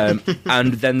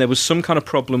 And then there was some kind of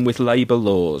problem with labour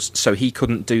laws, so he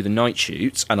couldn't do the night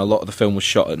shoots, and a lot of the film was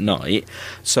shot at night.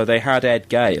 So they had Ed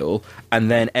Gale, and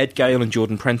then Ed Gale and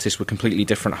Jordan Prentice were completely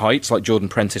different heights. Like, Jordan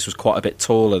Prentice was quite a bit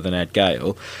taller than Ed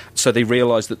Gale, so they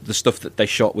realised that the stuff that they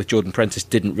shot with Jordan Prentice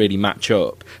didn't really match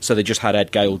up, so they just had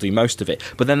Ed Gale do most of it.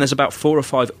 But then there's about 4 or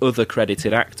 5 other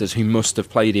credited actors who must have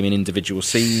played him in individual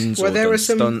scenes. Well, there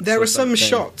are some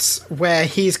shots where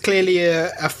he's clearly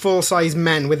a full-size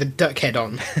man with a duck head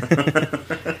on.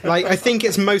 Like, I think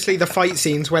it's mostly the fight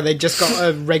scenes where they just got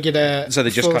a regular, so they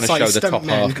just kind of show the top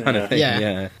half kind of thing.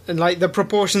 Yeah, and like the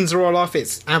proportions are all off.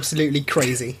 It's absolutely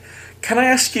crazy. Can I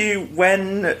ask you,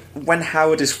 when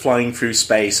Howard is flying through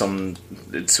space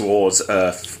towards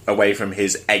Earth, away from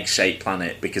his egg-shaped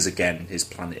planet, because again, his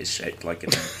planet is shaped like an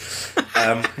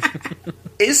egg,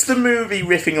 is the movie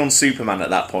riffing on Superman at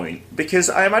that point? Because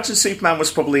I imagine Superman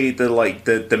was probably the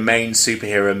main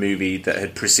superhero movie that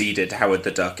had preceded Howard the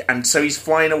Duck, and so he's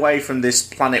flying away from this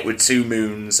planet with 2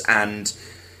 moons, and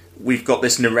we've got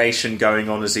this narration going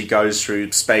on as he goes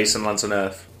through space and lands on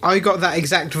Earth. I got that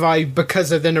exact vibe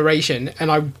because of the narration,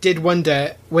 and I did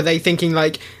wonder, were they thinking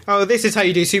like, oh, this is how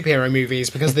you do superhero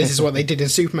movies because this is what they did in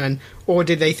Superman, or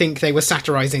did they think they were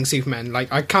satirising Superman?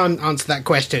 Like, I can't answer that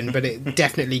question, but it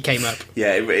definitely came up.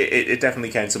 Yeah, it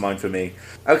definitely came to mind for me.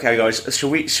 Okay, guys,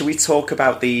 shall we talk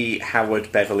about the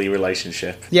Howard-Beverly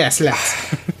relationship? Yes,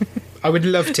 let's. I would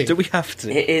love to. Do we have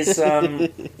to? It is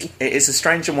a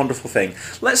strange and wonderful thing.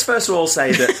 Let's first of all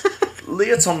say that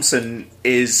Leah Thompson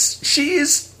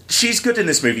she's good in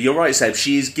this movie. You're right, Seb.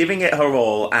 She is giving it her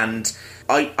all, and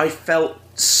I felt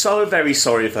so very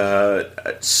sorry for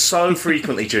her so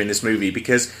frequently during this movie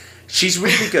because she's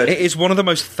really good. It is one of the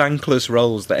most thankless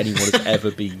roles that anyone has ever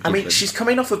been given. I mean, she's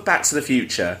coming off of Back to the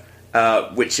Future,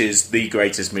 which is the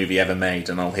greatest movie ever made,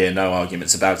 and I'll hear no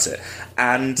arguments about it.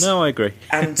 And no, I agree.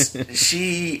 And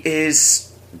she is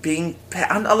being,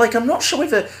 and I'm not sure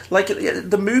whether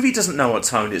the movie doesn't know what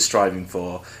tone it's striving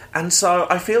for, and so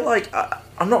I feel like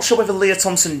I'm not sure whether Leah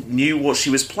Thompson knew what she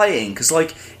was playing, because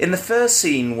like in the first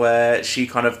scene where she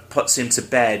kind of puts him to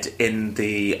bed in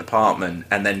the apartment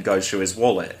and then goes through his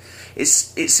wallet, it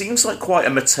seems like quite a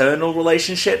maternal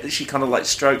relationship, that she kind of like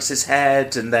strokes his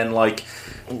head, and then like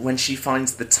when she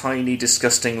finds the tiny,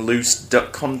 disgusting, loose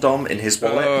duck condom in his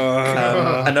wallet.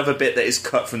 Another bit that is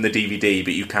cut from the DVD,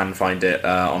 but you can find it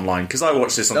online, because I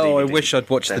watched this on DVD. Oh, I wish I'd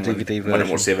watched the DVD version. When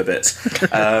I watched the other bits.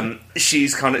 she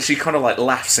kind of like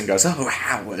laughs and goes, "Oh,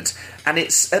 Howard." And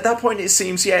it's at that point it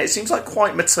seems like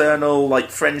quite maternal, like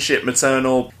friendship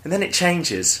maternal, and then it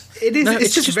changes. It is. No,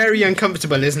 it's just very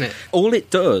uncomfortable, isn't it? All it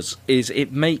does is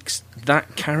it makes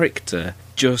that character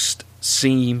just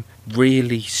seem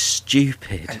really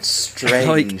stupid and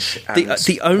strange. Like,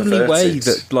 the only way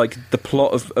that like the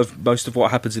plot of most of what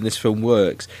happens in this film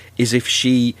works is if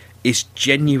she is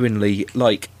genuinely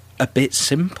like a bit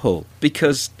simple,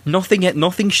 because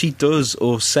nothing she does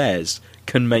or says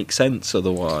can make sense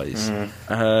otherwise.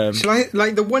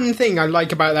 The one thing I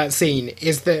like about that scene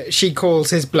is that she calls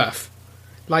his bluff.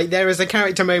 Like, there is a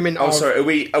character moment. Sorry,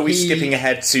 are we skipping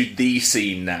ahead to the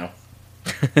scene now?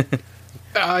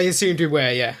 I assumed we were,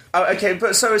 yeah. Oh, okay,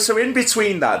 but so in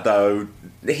between that, though,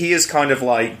 he has kind of,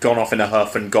 like, gone off in a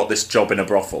huff and got this job in a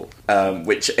brothel,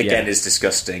 which, again, is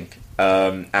disgusting.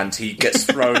 And he gets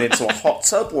thrown into a hot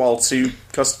tub while 2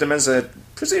 customers are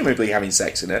presumably having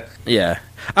sex in it. Yeah.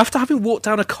 After having walked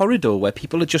down a corridor where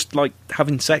people are just, like,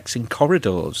 having sex in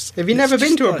corridors. Have you never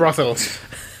been to a brothel?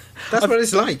 That's what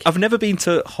it's like. I've never been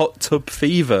to Hot Tub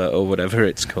Fever or whatever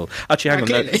it's called. Actually, hang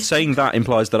on. No, saying that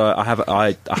implies that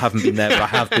I haven't been there, but I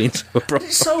have been to a brothel.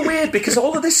 It's so weird because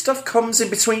all of this stuff comes in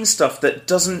between stuff that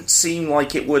doesn't seem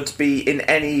like it would be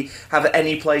have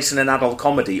any place in an adult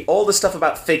comedy. All the stuff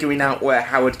about figuring out where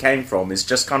Howard came from is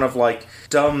just kind of like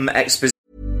dumb exposition.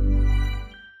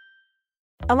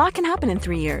 A lot can happen in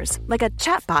 3 years, like a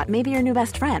chatbot may be your new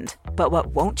best friend. But what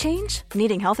won't change?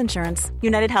 Needing health insurance.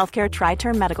 United Healthcare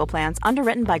Tri-Term Medical Plans,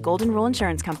 underwritten by Golden Rule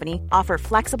Insurance Company, offer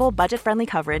flexible, budget-friendly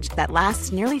coverage that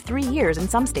lasts nearly 3 years in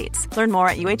some states. Learn more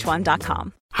at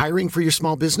UH1.com. Hiring for your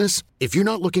small business? If you're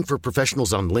not looking for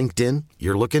professionals on LinkedIn,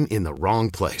 you're looking in the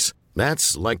wrong place.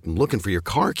 That's like looking for your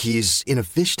car keys in a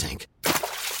fish tank.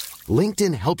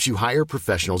 LinkedIn helps you hire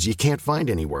professionals you can't find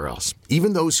anywhere else,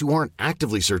 even those who aren't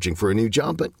actively searching for a new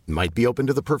job but might be open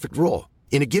to the perfect role.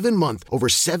 In a given month, over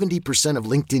 70% of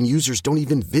LinkedIn users don't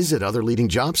even visit other leading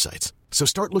job sites. So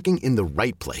start looking in the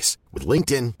right place. With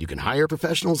LinkedIn, you can hire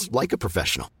professionals like a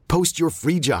professional. Post your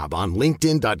free job on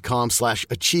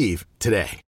linkedin.com/achieve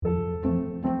today.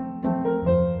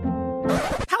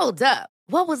 Hold up.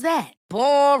 What was that?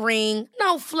 Boring.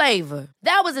 No flavor.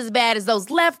 That was as bad as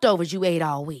those leftovers you ate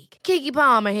all week. Keke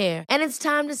Palmer here, and it's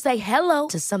time to say hello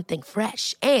to something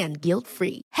fresh and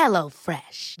guilt-free. Hello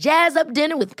Fresh. Jazz up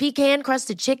dinner with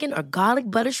pecan-crusted chicken or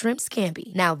garlic butter shrimp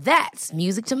scampi. Now that's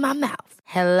music to my mouth.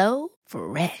 Hello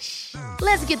Fresh.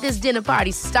 Let's get this dinner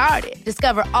party started.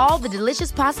 Discover all the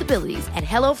delicious possibilities at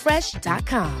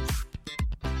hellofresh.com.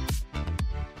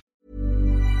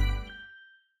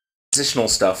 Positional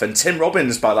stuff, and Tim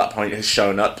Robbins by that point has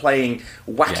shown up playing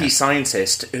wacky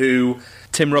scientist who...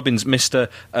 Tim Robbins, Mr.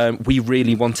 We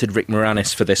really wanted Rick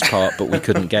Moranis for this part, but we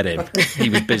couldn't get him. He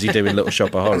was busy doing Little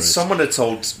Shop of Horrors. And someone had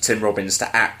told Tim Robbins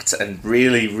to act and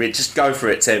really just go for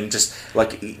it, Tim. Just,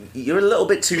 like, you're a little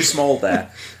bit too small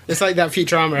there. It's like that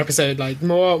Futurama episode, like,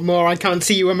 more I can't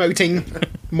see you emoting,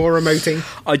 more emoting.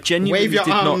 I genuinely Wave your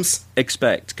did arms. not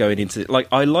expect going into... Like,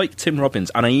 I like Tim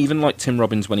Robbins, and I even like Tim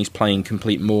Robbins when he's playing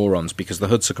complete morons, because The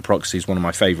Hudsucker Proxy is one of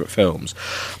my favourite films.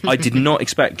 I did not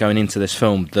expect going into this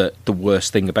film that the worst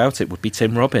thing about it would be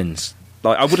Tim Robbins.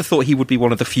 Like, I would have thought he would be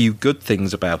one of the few good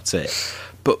things about it.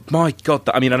 But my God,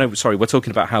 I mean, I know, sorry, we're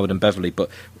talking about Howard and Beverly, but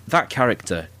that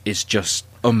character is just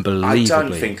unbelievably I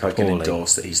don't think I can appalling.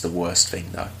 endorse that he's the worst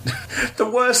thing, though. The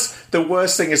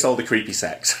worst thing is all the creepy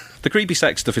sex. The creepy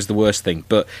sex stuff is the worst thing,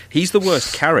 but he's the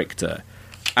worst character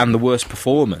and the worst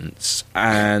performance,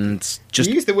 and just...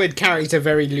 You use the word character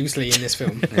very loosely in this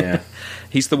film. Yeah.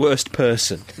 He's the worst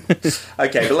person.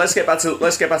 Okay, but let's get back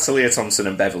to Leah Thompson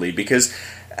and Beverly, because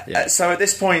so at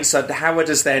this point, Howard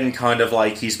has then kind of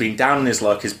like, he's been down on his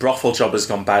luck, his brothel job has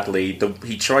gone badly,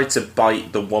 he tried to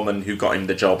bite the woman who got him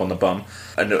the job on the bum,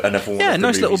 another one Yeah, of the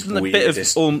nice little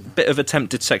weirdest... bit of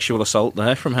attempted sexual assault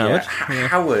there from Howard. Yeah,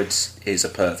 Howard is a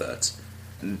pervert.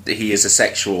 He is a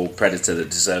sexual predator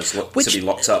that deserves to be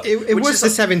locked up. It was the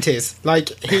 70s. Like,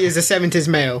 he is a 70s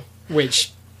male,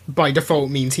 which by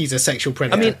default means he's a sexual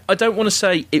predator. I mean, I don't want to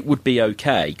say it would be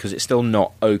okay, because it's still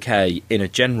not okay in a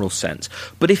general sense.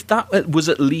 But if that was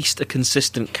at least a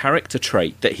consistent character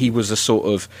trait, that he was a sort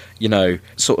of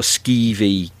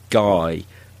skeevy guy,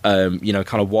 kind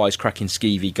of wisecracking,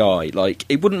 skeevy guy, like,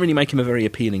 it wouldn't really make him a very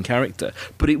appealing character,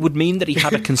 but it would mean that he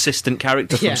had a consistent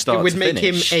character from start to finish. It would make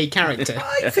him a character,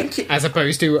 I think as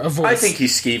opposed to a voice. I think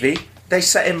he's skeevy. They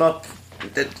set him up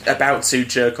about to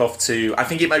jerk off to, I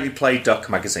think it might be Play Duck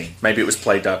magazine. Maybe it was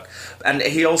Play Duck. And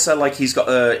he also, like, he's got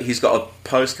a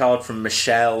postcard from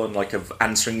Michelle and like an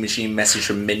answering machine message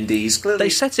from Mindy's. Clearly, they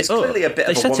set it up. Clearly a bit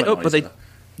they of a set it up, but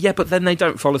but then they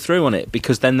don't follow through on it,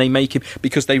 because then they make him,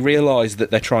 because they realise that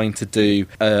they're trying to do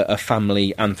a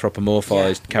family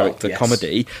anthropomorphised character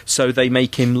comedy, so they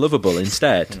make him lovable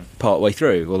instead, partway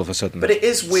through, all of a sudden. But it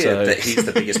is weird that he's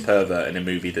the biggest pervert in a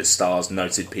movie that stars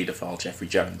noted paedophile Jeffrey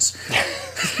Jones.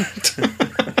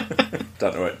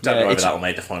 Don't know whether that will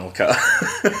make the final cut.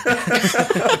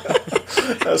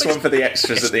 That's one for the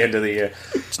extras at the end of the year.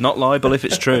 It's not liable if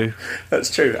it's true.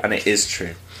 That's true, and it is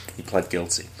true. He pled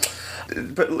guilty.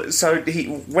 But so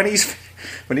when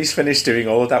he's finished doing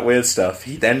all of that weird stuff,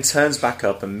 he then turns back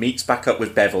up and meets back up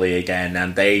with Beverly again,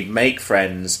 and they make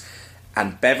friends.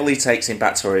 And Beverly takes him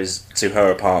back to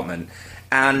her apartment.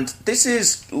 And this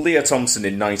is Leah Thompson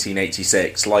in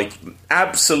 1986, like,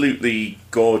 absolutely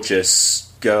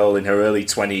gorgeous girl in her early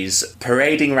 20s,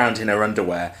 parading around in her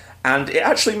underwear. And it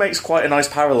actually makes quite a nice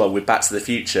parallel with Back to the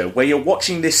Future, where you're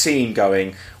watching this scene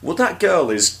going, well, that girl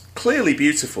is clearly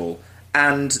beautiful,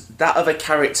 and that other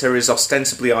character is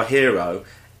ostensibly our hero,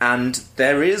 and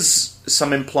there is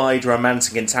some implied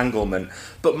romantic entanglement,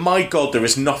 but my God, there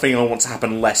is nothing I want to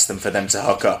happen less than for them to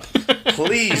hook up.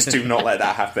 Please do not let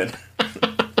that happen.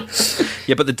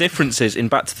 Yeah, but the difference is, in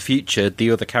Back to the Future, the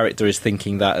other character is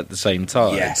thinking that at the same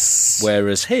time. Yes.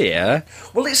 Whereas here...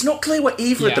 Well, it's not clear what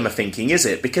either of them are thinking, is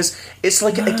it? Because it's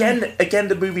like, again,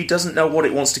 the movie doesn't know what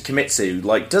it wants to commit to.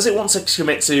 Like, does it want to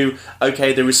commit to,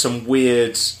 okay, there is some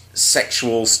weird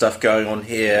sexual stuff going on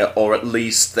here, or at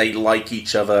least they like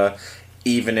each other,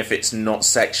 even if it's not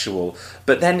sexual.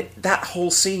 But then that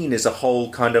whole scene is a whole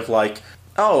kind of like,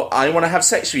 oh, I want to have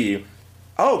sex with you.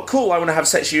 Oh, cool, I want to have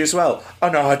sex with you as well. Oh,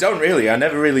 no, I don't really. I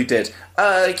never really did.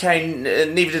 Okay,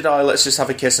 neither did I. Let's just have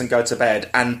a kiss and go to bed.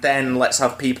 And then let's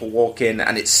have people walk in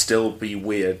and it still be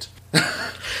weird.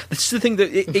 This is the thing,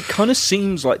 that it kind of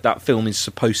seems like that film is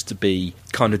supposed to be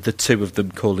kind of the two of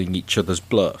them calling each other's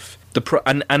bluff.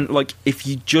 And like, if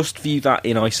you just view that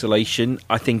in isolation,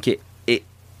 I think it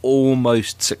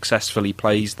almost successfully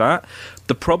plays that.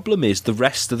 The problem is the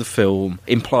rest of the film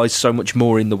implies so much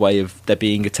more in the way of there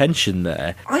being a tension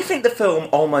there. I think the film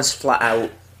almost flat out,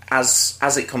 as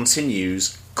it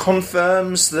continues,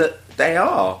 confirms that they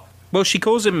are. Well, she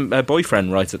calls him her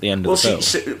boyfriend right at the end of the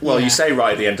film. You say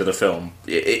right at the end of the film.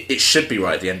 It should be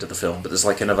right at the end of the film, but there's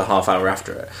like another half hour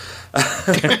after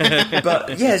it.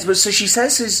 But yes, so she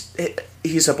says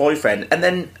he's her boyfriend, and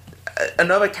then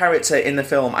another character in the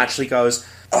film actually goes,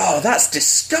 "Oh, that's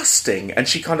disgusting," and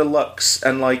she kind of looks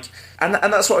and like. And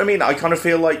that's what I mean. I kind of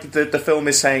feel like the film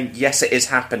is saying, yes, it is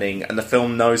happening, and the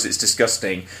film knows it's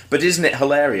disgusting, but isn't it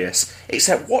hilarious?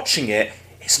 Except watching it,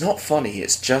 it's not funny.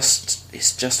 It's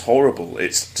just horrible.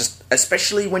 It's just,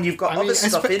 especially when you've got other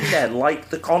stuff in there, like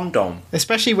the condom.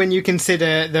 Especially when you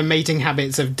consider the mating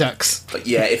habits of ducks. But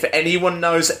yeah, if anyone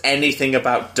knows anything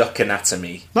about duck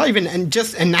anatomy... Not even and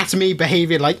just anatomy,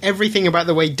 behaviour, like everything about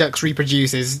the way ducks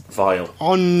reproduce is... vile.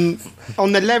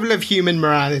 On the level of human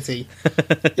morality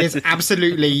is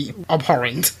absolutely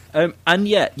abhorrent. And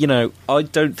yet, you know, I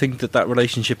don't think that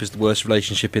relationship is the worst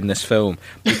relationship in this film,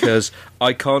 because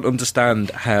I can't understand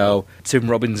how Tim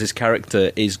Robbins'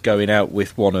 character is going out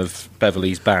with one of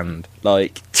Beverly's band.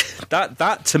 Like,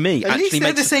 that to me At actually least they're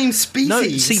makes... the same species. No,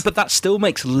 see, but that still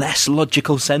makes less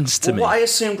logical sense to me. What I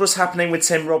assumed was happening with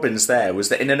Tim Robbins there was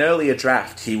that in an earlier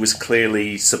draft, he was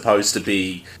clearly supposed to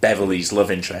be Beverly's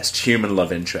love interest, human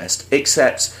love interest,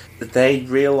 except they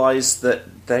realised that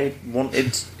they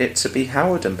wanted it to be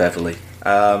Howard and Beverly.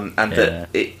 That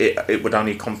it would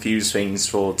only confuse things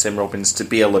for Tim Robbins to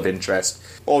be a love interest,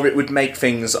 or it would make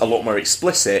things a lot more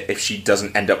explicit if she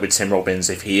doesn't end up with Tim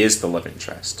Robbins if he is the love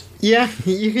interest. Yeah,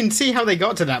 you can see how they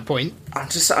got to that point. I'm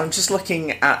just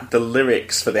looking at the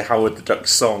lyrics for the Howard the Duck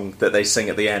song that they sing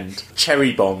at the end.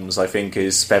 Cherry Bombs, I think,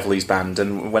 is Beverly's band,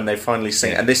 and when they finally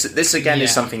sing, and this again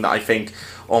is something that I think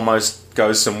almost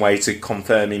goes some way to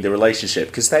confirming the relationship,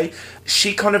 because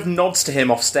she kind of nods to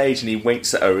him off stage and he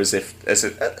winks at her as if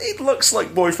it looks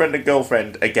like boyfriend and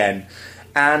girlfriend again.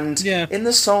 And in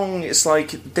the song it's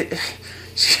like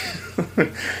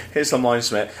here's some lines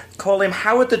from it. Call him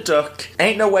Howard the Duck,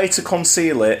 ain't no way to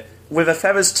conceal it, with a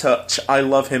feather's touch I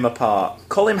love him apart.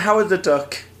 Call him Howard the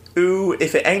Duck, ooh,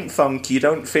 if it ain't funk you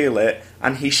don't feel it,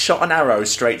 and he shot an arrow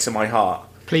straight to my heart.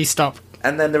 Please stop.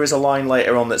 And then there is a line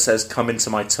later on that says, come into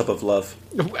my tub of love.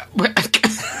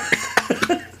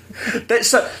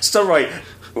 So right,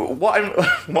 what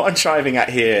I'm driving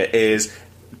at here is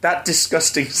that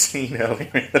disgusting scene earlier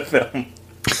in the film.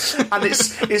 And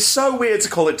it's so weird to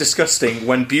call it disgusting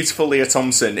when beautiful Leah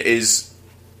Thompson is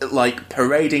like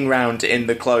parading round in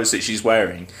the clothes that she's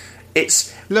wearing.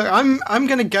 Look, I'm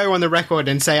going to go on the record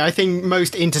and say I think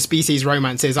most interspecies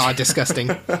romances are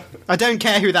disgusting. I don't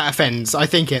care who that offends. I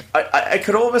think it. I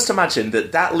could almost imagine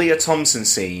that Leah Thompson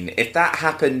scene, if that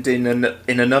happened in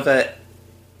another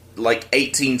like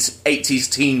 80s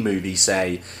teen movie,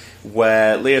 say,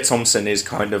 where Leah Thompson is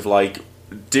kind of like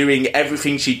doing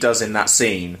everything she does in that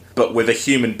scene, but with a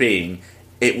human being,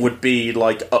 it would be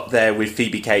like up there with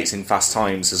Phoebe Cates in Fast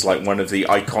Times as like one of the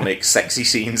iconic sexy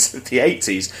scenes of the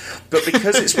 80s. But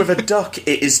because it's with a duck,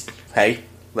 it is, hey,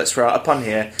 let's throw out a pun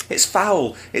here, it's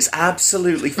foul. It's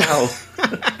absolutely foul.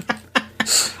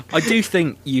 I do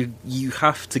think you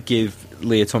have to give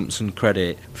Leah Thompson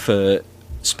credit for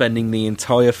spending the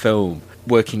entire film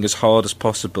working as hard as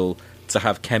possible to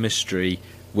have chemistry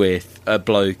with a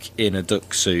bloke in a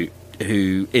duck suit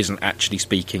who isn't actually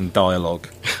speaking dialogue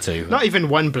to her. Not even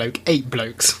one bloke, 8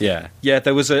 blokes. Yeah.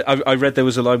 There was I read there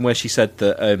was a line where she said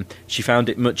that she found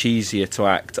it much easier to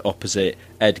act opposite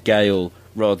Ed Gale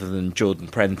rather than Jordan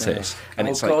Prentice. And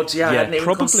it's God, I hadn't even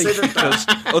probably considered because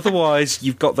otherwise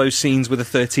you've got those scenes with a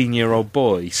 13-year-old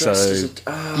boy.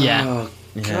 Yeah.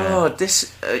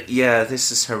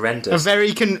 This is horrendous.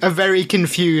 A very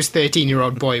confused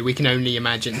 13-year-old boy, we can only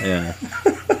imagine. Yeah.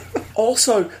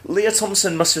 Also, Leah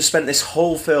Thompson must have spent this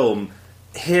whole film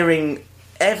hearing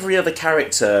every other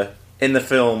character in the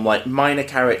film, like minor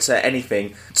character,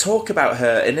 anything, talk about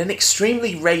her in an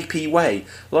extremely rapey way.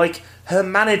 Like, her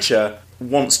manager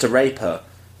wants to rape her.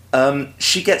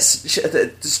 She gets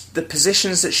the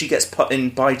positions that she gets put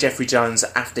in by Jeffrey Jones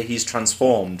after he's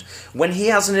transformed. When he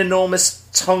has an enormous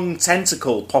tongue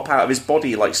tentacle pop out of his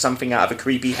body like something out of a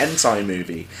creepy hentai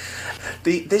movie.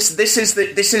 This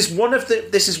is one of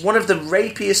the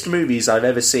rapiest movies I've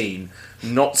ever seen,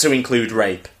 not to include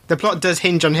rape. The plot does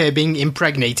hinge on her being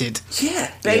impregnated.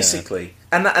 Yeah, basically. Yeah.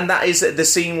 And that is the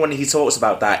scene when he talks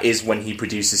about that is when he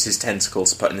produces his tentacle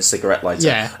to put in a cigarette lighter.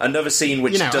 Yeah. Another scene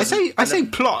which doesn't... I say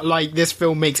plot like this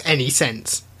film makes any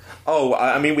sense. Oh,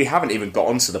 I mean, we haven't even got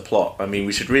onto the plot. I mean,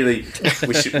 we should really...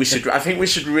 I think we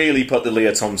should really put the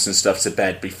Leah Thompson stuff to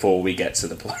bed before we get to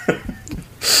the plot.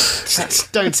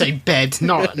 Don't say bed,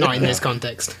 not in this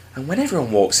context. And when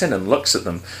everyone walks in and looks at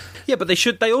them... Yeah, but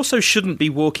they also shouldn't be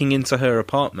walking into her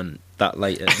apartment that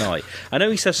late at night. I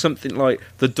know he says something like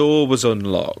the door was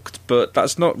unlocked, but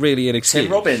that's not really an excuse.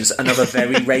 Tim Robbins, another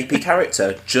very rapey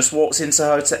character, just walks into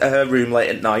her room late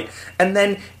at night, and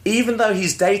then, even though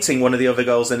he's dating one of the other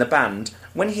girls in the band,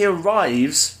 when he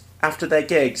arrives after their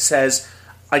gig, says,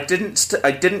 I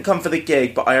didn't come for the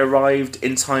gig, but I arrived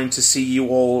in time to see you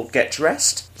all get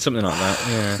dressed. Something like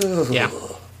that, yeah. Yeah.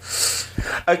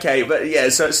 Okay, but yeah,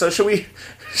 so shall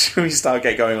we start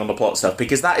going on the plot stuff?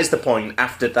 Because that is the point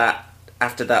after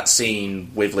that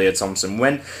scene with Leah Thompson,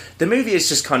 when the movie is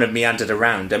just kind of meandered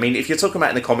around. I mean, if you're talking about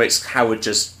in the comics, Howard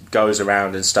just goes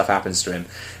around and stuff happens to him.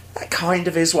 That kind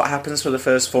of is what happens for the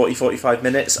first 40-45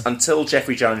 minutes, until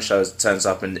Jeffrey Jones turns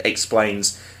up and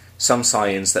explains some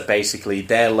science that basically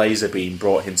their laser beam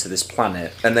brought him to this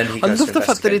planet, and then he goes to I love the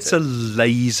fact that it's it. a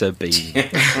laser beam.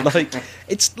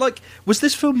 It's like, was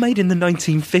this film made in the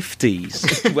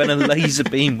 1950s when a laser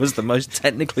beam was the most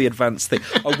technically advanced thing?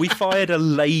 Oh, we fired a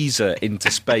laser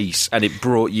into space and it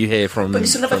brought you here from. But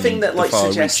it's another thing that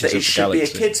suggests that it should be a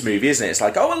kids' movie, isn't it? It's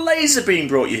like, oh, a laser beam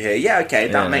brought you here. Yeah, okay,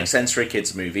 that makes sense for a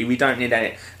kids' movie. We don't need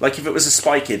any. Like, if it was a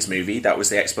Spy Kids movie, that was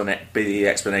the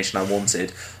explanation I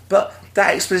wanted. But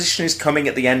that exposition is coming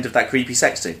at the end of that creepy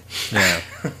sex scene. Yeah.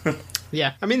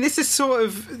 Yeah. I mean, this is sort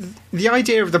of the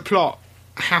idea of the plot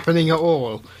happening at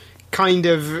all. Kind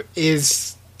of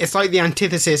is. It's like the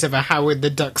antithesis of a Howard the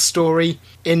Duck story,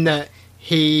 in that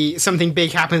something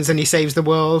big happens and he saves the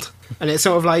world. And it's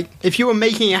sort of like, if you were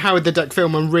making a Howard the Duck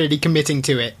film and really committing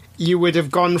to it, you would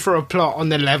have gone for a plot on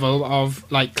the level of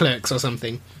like Clerks or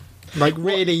something, like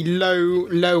really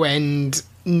low end,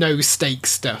 no stakes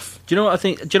stuff. Do you know what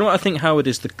I think Howard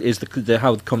is the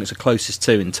Howard comics are closest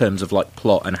to in terms of like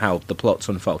plot and how the plots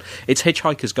unfold? It's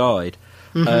Hitchhiker's Guide.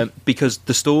 Because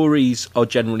the stories are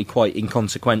generally quite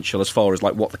inconsequential as far as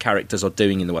like what the characters are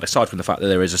doing in the world, aside from the fact that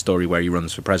there is a story where he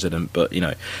runs for president, but you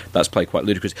know, that's played quite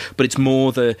ludicrous. But it's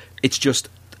more it's just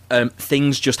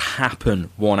things just happen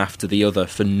one after the other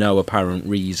for no apparent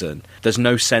reason. There's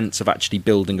no sense of actually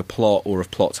building a plot or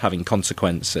of plots having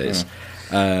consequences.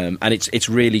 And it's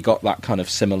really got that kind of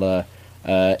similar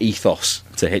ethos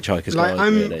to Hitchhiker's Guide.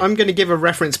 I'm going to give a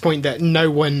reference point that no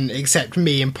one except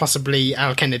me and possibly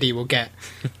Al Kennedy will get.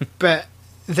 But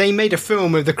they made a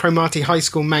film of the Cromartie High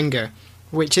School manga,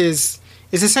 which is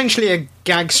essentially a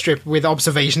gag strip with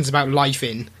observations about life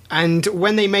in. And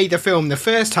when they made the film, the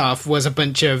first half was a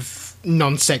bunch of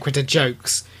non sequitur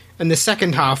jokes, and the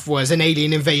second half was an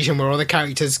alien invasion where all the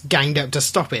characters ganged up to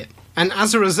stop it. And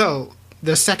as a result,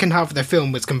 the second half of the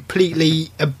film was completely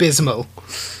abysmal.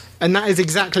 And that is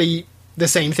exactly the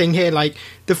same thing here. Like,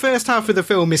 the first half of the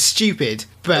film is stupid,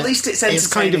 but at least it's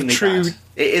kind of true. Bad.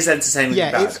 It is entertainingly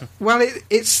bad.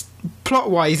 It's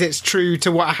plot-wise, it's true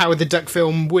to what a Howard the Duck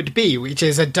film would be, which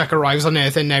is a duck arrives on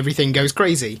Earth and everything goes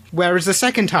crazy. Whereas the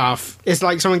second half is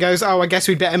like someone goes, oh, I guess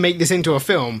we'd better make this into a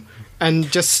film,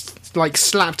 and just like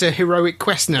slapped a heroic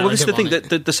quest narrative. Well, this is the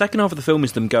thing. The second half of the film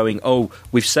is them going, oh,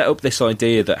 we've set up this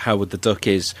idea that Howard the Duck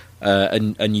is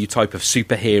a new type of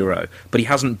superhero, but he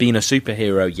hasn't been a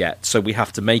superhero yet, so we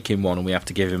have to make him one and we have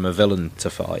to give him a villain to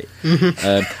fight.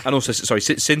 And also, sorry,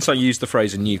 since I used the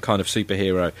phrase a new kind of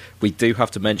superhero, we do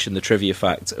have to mention the trivia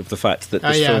fact of the fact that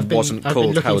this film wasn't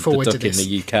called Howard the Duck in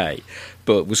the UK,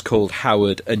 but was called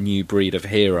Howard, a New Breed of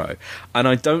Hero. And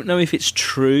I don't know if it's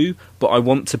true, but I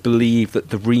want to believe that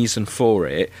the reason for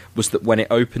it was that when it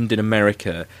opened in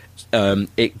America,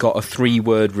 it got a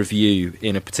 3-word review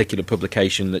in a particular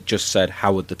publication that just said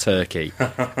Howard the Turkey.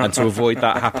 And to avoid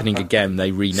that happening again,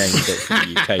 they renamed it for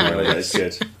the UK release.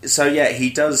 That's good. So yeah, he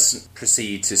does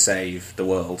proceed to save the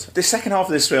world. The second half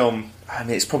of this film, I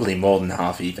mean, it's probably more than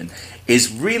half even,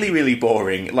 is really, really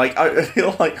boring. Like, I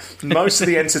feel like most of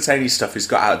the entertaining stuff is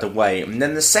got out of the way. And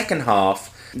then the second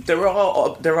half, there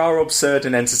are absurd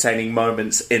and entertaining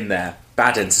moments in there.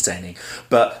 Bad entertaining.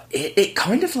 But it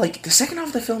kind of like, the second half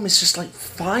of the film is just like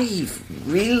 5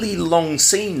 really long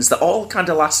scenes that all kind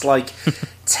of last like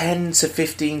 10 to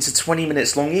 15 to 20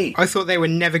 minutes long each. I thought they were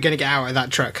never going to get out of that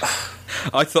truck.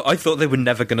 I thought they were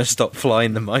never going to stop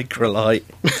flying the microlight.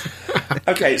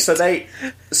 Okay,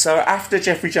 so after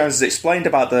Jeffrey Jones has explained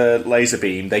about the laser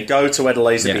beam, they go to where the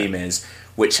laser beam is,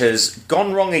 which has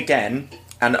gone wrong again.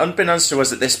 And unbeknownst to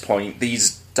us at this point,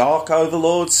 these dark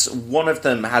overlords, one of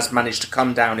them has managed to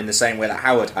come down in the same way that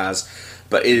Howard has,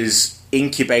 but is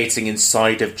incubating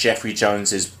inside of Jeffrey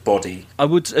Jones's body. I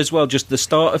would as well, just the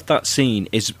start of that scene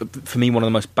is, for me, one of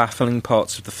the most baffling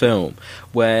parts of the film,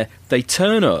 where they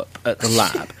turn up at the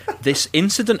lab. This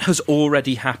incident has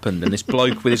already happened, and this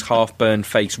bloke with his half-burned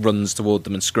face runs toward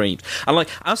them and screams. And, like,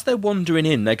 as they're wandering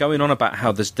in, they're going on about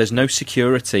how there's no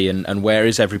security and where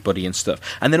is everybody and stuff.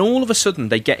 And then all of a sudden,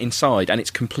 they get inside, and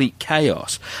it's complete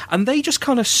chaos. And they just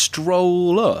kind of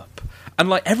stroll up. And,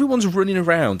 like, everyone's running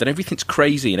around and everything's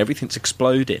crazy and everything's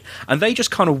exploding. And they just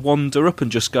kind of wander up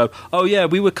and just go, oh, yeah,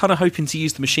 we were kind of hoping to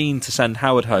use the machine to send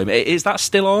Howard home. Is that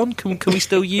still on? Can we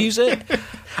still use it?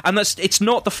 And it's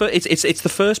not the first... It's the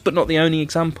first but not the only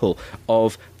example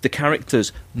of the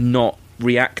characters not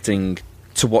reacting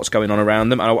to what's going on around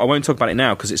them. I won't talk about it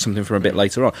now because it's something from a bit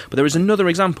later on. But there is another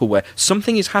example where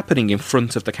something is happening in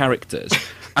front of the characters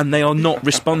and they are not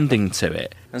responding to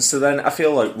it. And so then I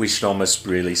feel like we should almost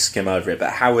really skim over it,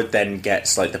 but Howard then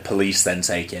gets, like, the police then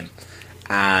take him.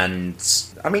 And,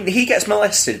 I mean, he gets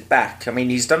molested back. I mean,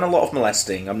 he's done a lot of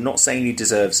molesting. I'm not saying he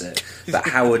deserves it, but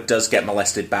Howard does get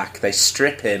molested back. They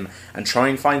strip him and try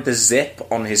and find the zip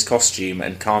on his costume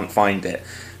and can't find it,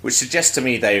 which suggests to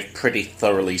me they've pretty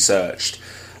thoroughly searched.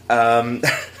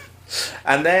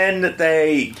 And then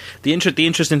they... The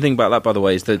interesting thing about that, by the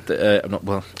way, is that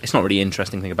it's not really an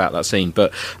interesting thing about that scene,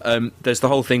 but there's the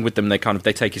whole thing with them. They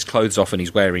take his clothes off and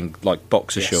he's wearing, like,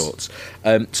 boxer shorts.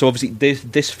 So obviously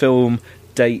this film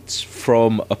dates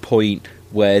from a point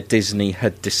where Disney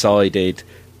had decided.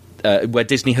 Where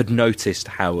Disney had noticed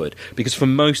Howard, because for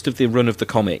most of the run of the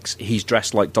comics, he's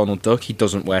dressed like Donald Duck. He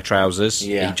doesn't wear trousers.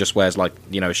 Yeah. He just wears, like,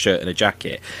 a shirt and a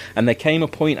jacket. And there came a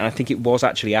point, and I think it was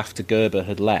actually after Gerber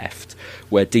had left,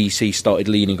 where DC started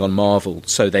leaning on Marvel,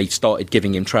 so they started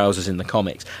giving him trousers in the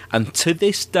comics. And to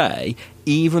this day,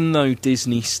 even though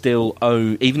Disney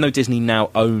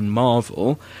now own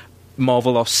Marvel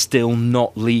are still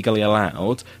not legally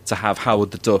allowed to have Howard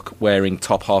the Duck wearing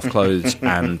top half clothes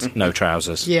and no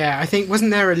trousers. Yeah, I think, wasn't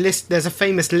there a list? There's a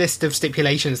famous list of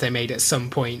stipulations they made at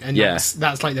some point, and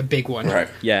that's like the big one. Right.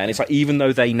 Yeah, and it's like, even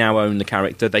though they now own the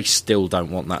character, they still don't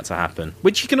want that to happen,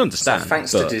 which you can understand. So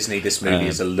thanks to Disney, this movie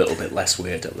is a little bit less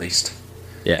weird, at least.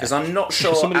 Yeah. Because I'm not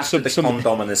sure after the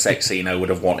condom and the sex scene, I would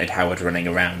have wanted Howard running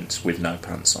around with no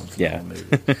pants on for the whole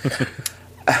movie.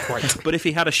 But if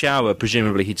he had a shower,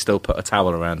 presumably he'd still put a towel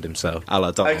around himself, a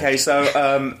la Donald. Okay, so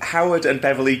Howard and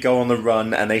Beverly go on the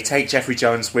run, and they take Jeffrey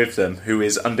Jones with them, who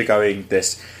is undergoing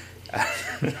this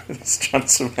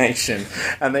transformation.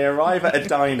 And they arrive at a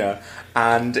diner,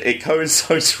 and it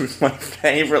coincides with my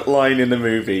favourite line in the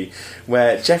movie,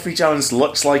 where Jeffrey Jones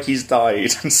looks like he's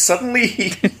died, and suddenly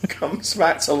he comes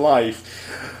back to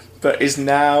life, but he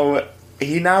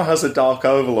now has a Dark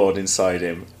Overlord inside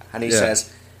him, and he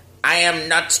says, I am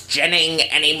not Jennings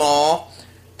anymore.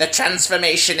 The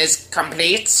transformation is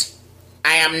complete.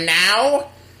 I am now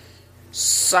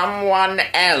someone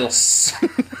else.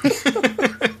 And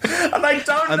I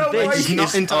don't know why he's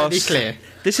not entirely clear.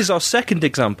 This is our second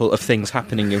example of things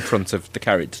happening in front of the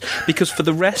characters. Because for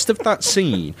the rest of that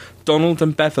scene, Donald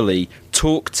and Beverly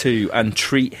talk to and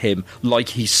treat him like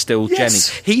he's still Jennings.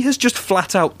 He has just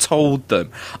flat out told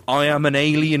them, I am an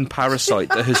alien parasite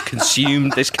that has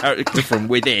consumed this character from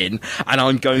within, and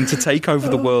I'm going to take over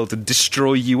the world and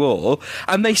destroy you all.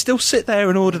 And they still sit there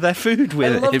and order their food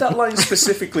with him. I love that line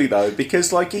specifically, though,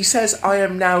 because, like, he says, I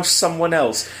am now someone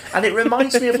else. And it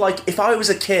reminds me of, like, if I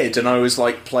was a kid and I was,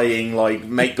 like, playing, like,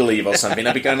 make-believe or something,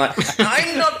 I'd be going like,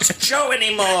 I'm not Joe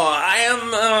anymore. I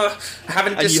am,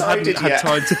 haven't decided yet. And you hadn't had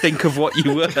time to think of what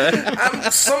you were.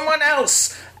 I'm someone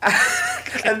else.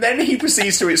 And then he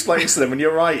proceeds to explain to them, and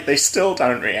you're right, they still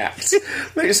don't react.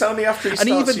 It's only after he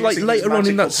starts using like later on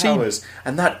in that powers, scene,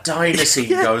 and that diner scene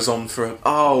goes on for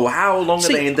how long are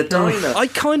they in the diner? I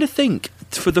kind of think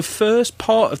for the first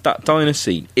part of that diner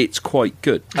scene, it's quite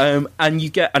good. And you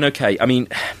get I mean,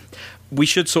 we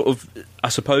should sort of, I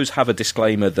suppose, have a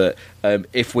disclaimer that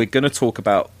if we're going to talk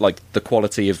about like the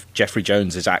quality of Jeffrey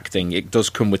Jones's acting, it does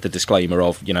come with the disclaimer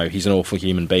of, he's an awful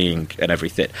human being and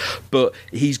everything. But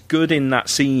he's good in that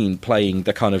scene playing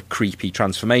the kind of creepy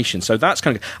transformation. So that's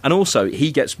kind of, and also he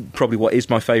gets probably what is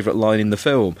my favourite line in the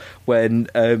film when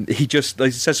he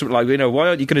says something like, why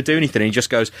aren't you going to do anything? And he just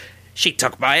goes, she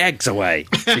took my eggs away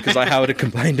because Howard had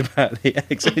complained about the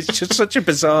eggs. It's just such a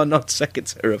bizarre non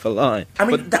sequitur of a line. I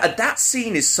mean, that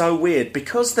scene is so weird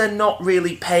because they're not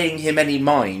really paying him any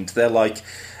mind. They're like,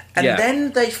 and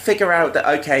then they figure out that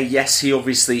okay, yes, he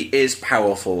obviously is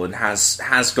powerful and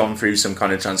has gone through some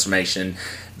kind of transformation.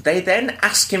 They then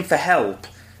ask him for help,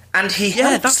 and he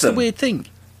helps that's them. The weird thing.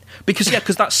 Because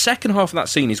that second half of that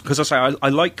scene is, because I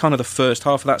like kind of the first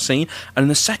half of that scene, and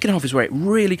the second half is where it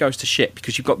really goes to shit,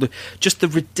 because you've got the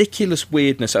ridiculous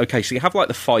weirdness. Okay, so you have like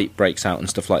the fight breaks out and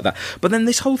stuff like that, but then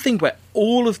this whole thing where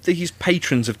all of these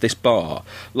patrons of this bar,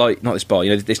 like not this bar,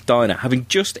 this diner, having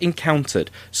just encountered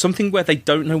something where they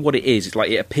don't know what it is. It's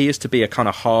like it appears to be a kind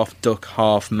of half duck,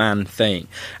 half man thing,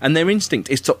 and their instinct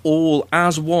is to all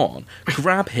as one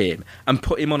grab him and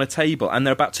put him on a table, and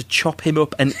they're about to chop him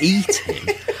up and eat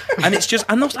him. And it's just,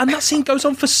 and that scene goes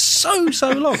on for so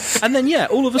long. And then,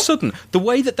 all of a sudden, the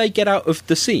way that they get out of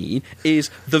the scene is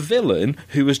the villain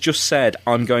who has just said,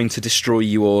 I'm going to destroy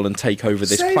you all and take over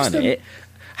this planet. Them.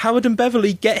 Howard and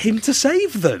Beverly get him to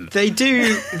save them. They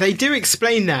do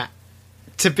explain that.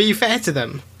 To be fair to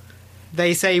them,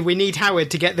 they say we need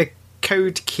Howard to get the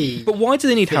code key. But why do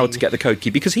they need Howard to get the code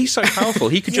key? Because he's so powerful,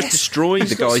 he could just destroy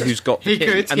the guy who's got the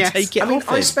key and take it off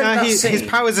him. His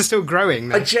powers are still growing,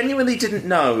 though. I genuinely didn't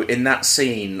know in that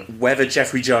scene whether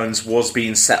Jeffrey Jones was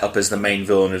being set up as the main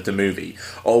villain of the movie,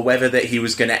 or whether that he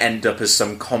was going to end up as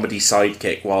some comedy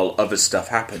sidekick while other stuff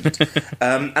happened.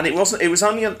 And it was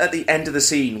only at the end of the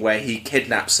scene where he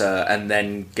kidnaps her and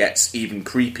then gets even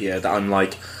creepier that I'm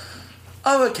like,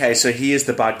 oh, okay, so he is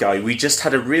the bad guy. We just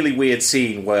had a really weird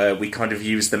scene where we kind of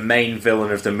used the main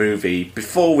villain of the movie,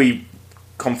 before we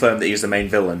confirmed that he was the main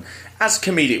villain, as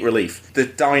comedic relief. The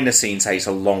diner scene takes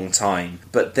a long time,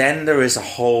 but then there is a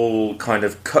whole kind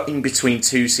of cutting between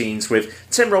two scenes with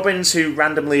Tim Robbins, who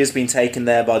randomly has been taken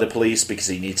there by the police because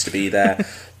he needs to be there,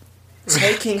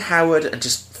 taking Howard and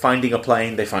just finding a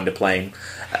plane. They find a plane.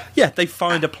 They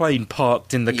find a plane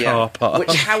parked in the car park.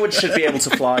 Which Howard should be able to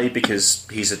fly because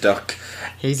he's a duck.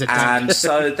 He's a duck. And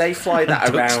so they fly that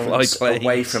around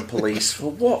away from police for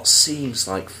what seems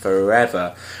like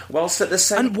forever. Whilst at the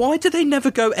same... And why do they never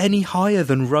go any higher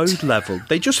than road level?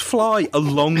 They just fly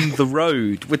along the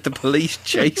road with the police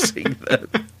chasing them.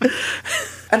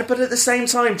 But at the same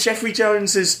time, Jeffrey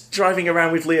Jones is driving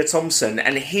around with Leah Thompson,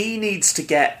 and he needs to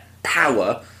get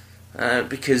power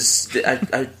because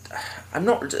I'm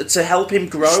not to help him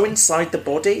grow inside the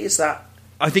body. Is that?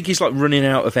 I think he's like running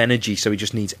out of energy, so he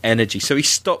just needs energy. So he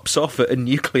stops off at a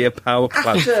nuclear power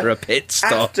plant for a pit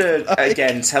stop. After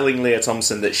again telling Leah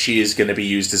Thompson that she is going to be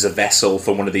used as a vessel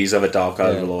for one of these other Dark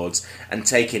Overlords, and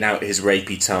taking out his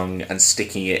rapey tongue and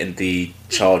sticking it in the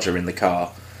charger in the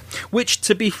car. Which,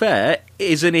 to be fair,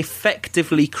 is an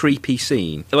effectively creepy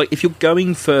scene. Like, if you're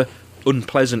going for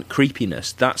unpleasant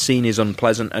creepiness, that scene is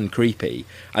unpleasant and creepy.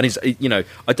 And is,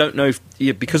 I don't know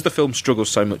if, because the film struggles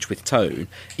so much with tone,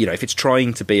 if it's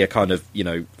trying to be a kind of,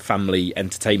 family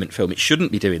entertainment film, it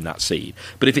shouldn't be doing that scene.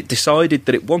 But if it decided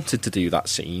that it wanted to do that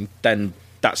scene, then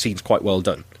that scene's quite well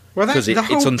done. Well, because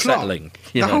it's unsettling.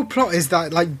 The whole plot is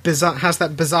that has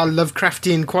that bizarre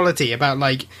Lovecraftian quality about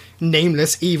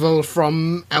nameless evil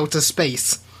from outer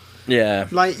space. Yeah.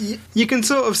 You can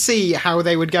sort of see how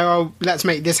they would go, oh, let's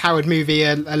make this Howard movie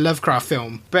a Lovecraft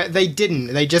film. But they didn't.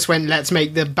 They just went, let's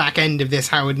make the back end of this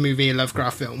Howard movie a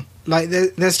Lovecraft film.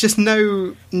 There's just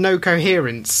no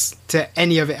coherence to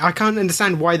any of it. I can't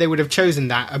understand why they would have chosen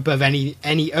that above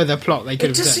any other plot they could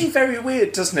have done. It does seem very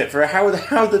weird, doesn't it, for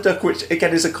Howard the Duck, which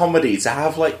again is a comedy, to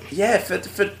have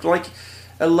for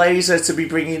a laser to be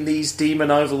bringing these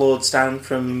demon overlords down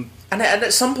from... And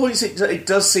at some points it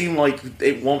does seem like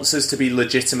it wants us to be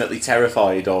legitimately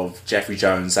terrified of Jeffrey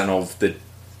Jones and of the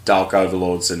Dark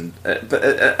Overlords, but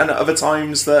at other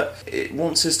times that it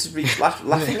wants us to be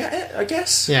laughing at it, I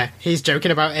guess. Yeah, he's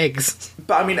joking about eggs.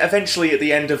 But I mean, eventually at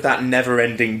the end of that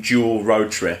never-ending dual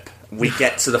road trip, we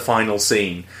get to the final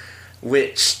scene,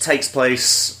 which takes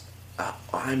place,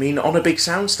 on a big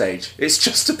soundstage. It's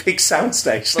just a big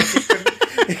soundstage.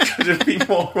 It could have been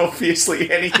more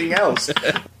obviously anything else.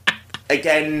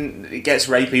 Again, it gets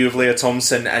rapey with Leah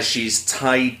Thompson as she's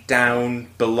tied down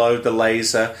below the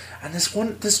laser. And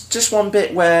there's just one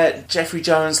bit where Jeffrey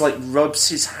Jones rubs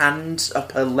his hand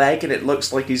up her leg and it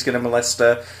looks like he's going to molest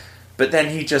her. But then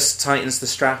he just tightens the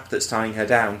strap that's tying her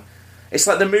down. It's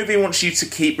like the movie wants you to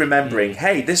keep remembering,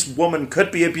 hey, this woman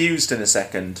could be abused in a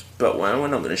second, but we're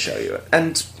not going to show you it.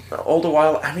 And all the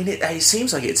while, it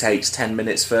seems like it takes 10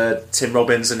 minutes for Tim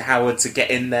Robbins and Howard to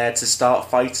get in there to start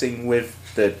fighting with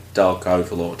the Dark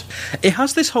Overlord. It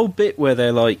has this whole bit where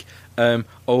they're like,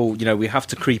 we have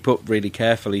to creep up really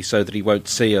carefully so that he won't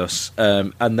see us,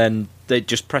 and then they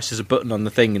just presses a button on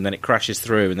the thing and then it crashes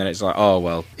through, and then it's like, oh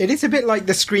well. It is a bit like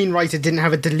the screenwriter didn't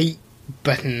have a delete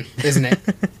button, isn't it?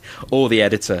 Or the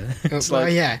editor.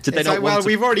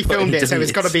 We've already filmed it, so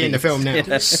it's got to be in the film now. Yeah.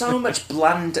 There's so much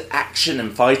bland action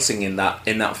and fighting in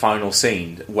that final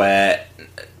scene where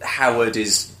Howard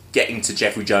is getting to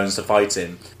Jeffrey Jones to fight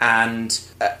him. And,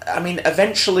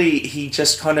 eventually he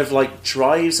just kind of, like,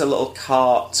 drives a little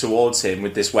cart towards him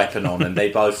with this weapon on, and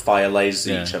they both fire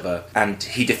lasers at each other. And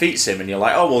he defeats him, and you're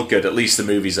like, oh, well, good, at least the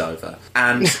movie's over.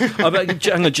 And...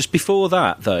 hang on, just before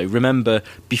that, though, remember,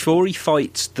 before he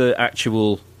fights the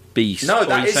actual... beast. No,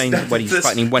 that's what I'm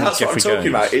talking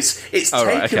about. It's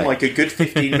taken like a good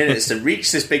 15 minutes to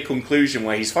reach this big conclusion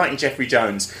where he's fighting Jeffrey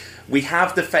Jones. We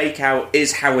have the fake out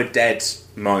is Howard dead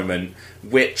moment,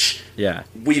 which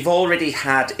we've already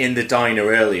had in the diner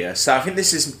earlier. So I think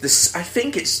I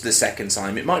think it's the second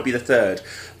time. It might be the third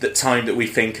time that we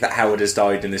think that Howard has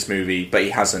died in this movie, but he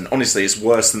hasn't. Honestly, it's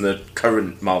worse than the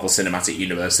current Marvel Cinematic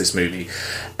Universe, this movie.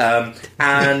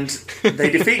 And they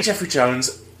defeat Jeffrey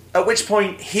Jones. At which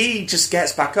point, he just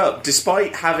gets back up,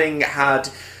 despite having had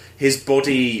his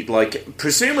body, like,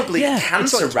 presumably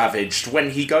cancer-ravaged when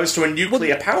he goes to a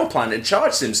nuclear power plant and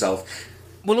charges himself.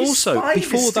 Well, his also, spine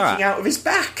before is that... sticking out of his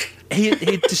back.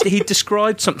 He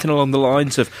described something along the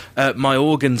lines of, my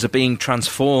organs are being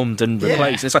transformed and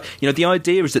replaced. It's like, the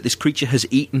idea is that this creature has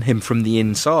eaten him from the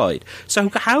inside. So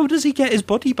how does he get his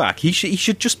body back? He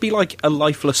should just be like a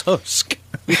lifeless husk.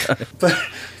 But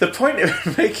the point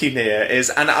I'm making here is,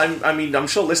 and I'm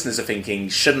sure listeners are thinking,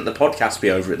 shouldn't the podcast be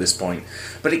over at this point?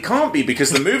 But it can't be,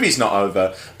 because the movie's not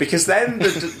over, because then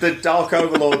the Dark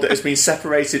Overlord that has been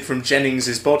separated from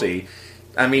Jennings' body,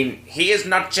 he is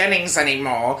not Jennings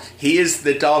anymore, he is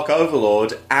the Dark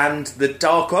Overlord, and the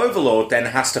Dark Overlord then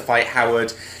has to fight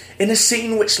Howard in a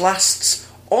scene which lasts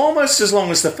almost as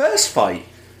long as the first fight.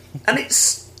 And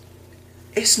it's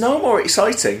no more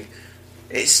exciting.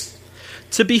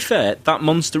 To be fair, that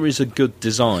monster is a good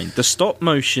design. The stop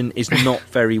motion is not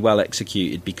very well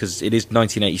executed because it is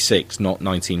 1986, not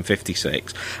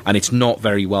 1956, and it's not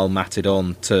very well matted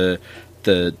on to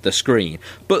the screen.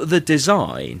 But the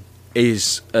design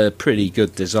is a pretty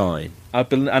good design. I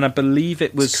believe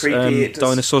it was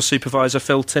Dinosaur Supervisor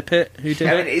Phil Tippett who did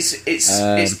it.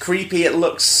 It's creepy. It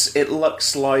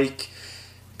looks like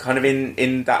kind of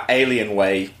in that Alien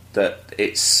way. That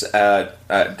it's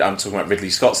I'm talking about Ridley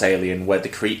Scott's Alien, where the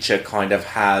creature kind of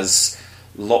has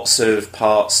lots of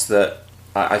parts that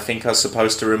I think are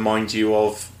supposed to remind you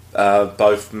of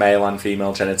both male and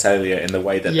female genitalia in the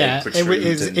way that they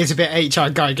protrude. It's a bit H.R.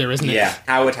 Geiger, isn't it? Yeah,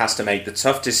 Howard has to make the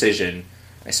tough decision.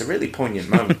 It's a really poignant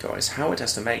moment, guys. Howard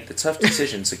has to make the tough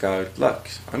decision to go, look,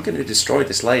 I'm going to destroy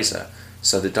this laser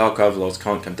so the Dark Overlords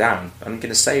can't come down. I'm going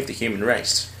to save the human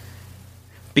race.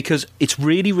 Because it's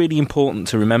really, really important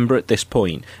to remember at this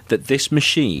point that this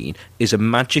machine is a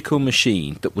magical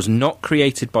machine that was not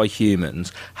created by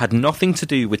humans, had nothing to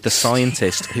do with the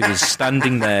scientist who is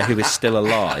standing there who is still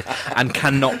alive, and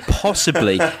cannot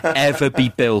possibly ever be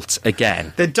built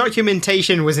again. The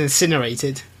documentation was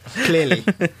incinerated, clearly.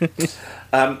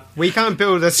 We can't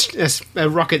build a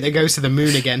rocket that goes to the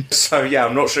moon again. So yeah,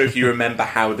 I'm not sure if you remember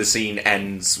how the scene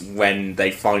ends when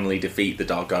they finally defeat the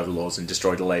Dark Overlords and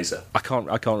destroy the laser. I can't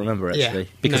remember actually,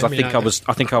 because I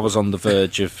think I was on the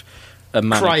verge of a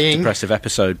manic depressive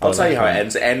episode. I'll tell you how it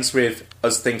ends. It ends with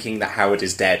us thinking that Howard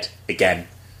is dead again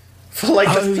for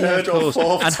like the third or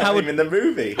fourth time in the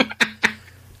movie.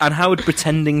 And Howard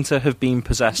pretending to have been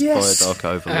possessed by a Dark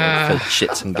Overlord for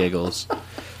shits and giggles.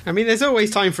 There's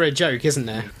always time for a joke, isn't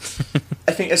there?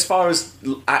 I think as far as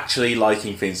actually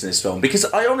liking things in this film, because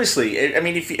I honestly,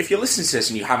 if you're listening to this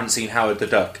and you haven't seen Howard the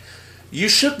Duck, you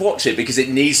should watch it because it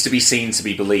needs to be seen to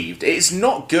be believed. It's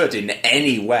not good in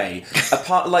any way.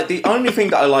 The only thing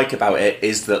that I like about it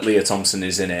is that Leah Thompson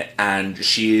is in it, and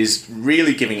she is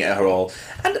really giving it her all.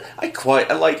 And I quite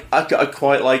like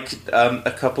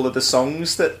a couple of the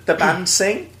songs that the band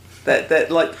sing. That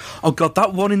like, oh god,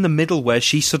 that one in the middle where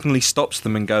she suddenly stops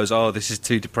them and goes, "Oh, this is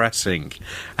too depressing,"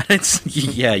 and it's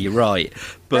yeah, you're right.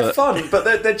 But they're fun,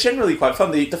 but they're generally quite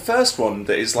fun. The first one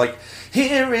that is like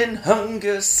here in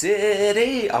Hunger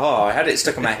City. Oh, I had it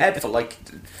stuck in my head for like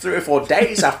 3 or 4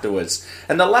 days afterwards.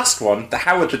 And the last one, the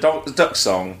Howard the Duck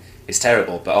song, is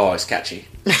terrible, but it's catchy.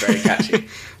 It's very catchy.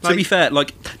 To be fair,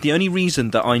 the only reason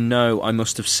that I know I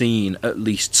must have seen at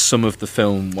least some of the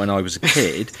film when I was a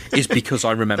kid is because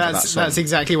I remember that song. That's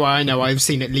exactly why I know I've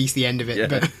seen at least the end of it,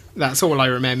 but that's all I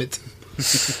remembered.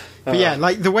 But yeah,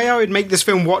 the way I would make this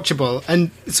film watchable,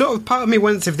 and sort of part of me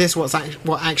wonders if this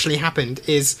what actually happened,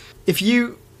 is if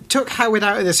you took Howard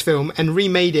out of this film and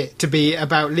remade it to be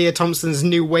about Leah Thompson's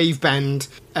new wave band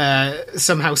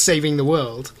somehow saving the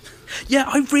world. Yeah,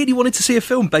 I really wanted to see a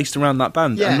film based around that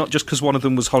band, and not just because one of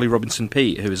them was Holly Robinson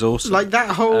Peete, who is awesome.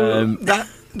 That whole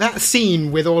that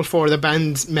scene with all 4 of the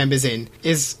band members in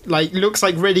is looks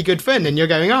like really good fun, and you're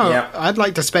going, I'd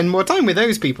like to spend more time with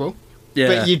those people. Yeah,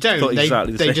 but you don't.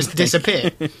 They just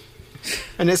disappear.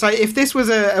 And it's like, if this was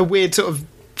a weird sort of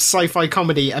sci-fi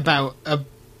comedy about a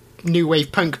new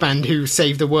wave punk band who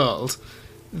saved the world,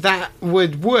 that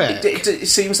would work. It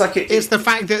seems like it's the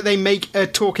fact that they make a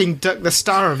talking duck the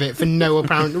star of it for no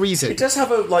apparent reason. It does have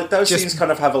those scenes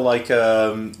kind of have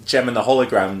Gem and the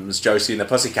Holograms, Josie and the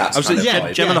Pussycats.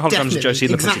 Gem and the Holograms, Josie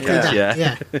and the Pussycats.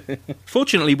 Yeah.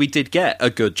 Fortunately, we did get a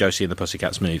good Josie and the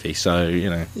Pussycats movie, so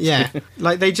Yeah,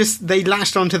 like they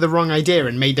latched onto the wrong idea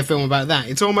and made the film about that.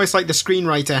 It's almost like the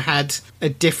screenwriter had a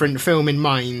different film in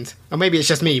mind. Or maybe it's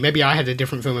just me. Maybe I had a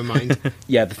different film in mind.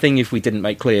 Yeah, the thing if we didn't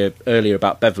make clear earlier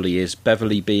about Beverly is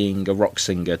Beverly being a rock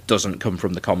singer doesn't come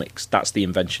from the comics. That's the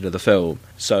invention of the film.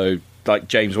 So, like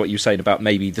James, what you were saying about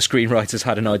maybe the screenwriters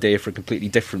had an idea for a completely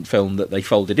different film that they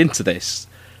folded into this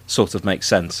sort of makes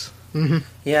sense. Mm-hmm.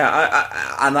 Yeah,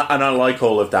 I like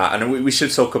all of that. And we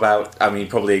should talk about,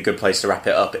 probably a good place to wrap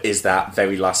it up is that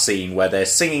very last scene where they're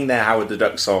singing their Howard the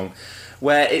Duck song,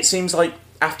 where it seems like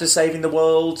after saving the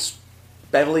world,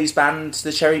 Beverly's band,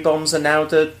 the Cherry Bombs, are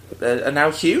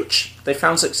now huge. They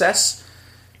found success.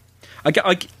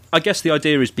 I guess the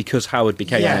idea is because Howard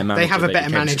became their manager. They have a better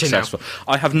manager successful.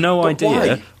 now. I have no idea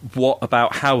why? what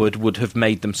about Howard would have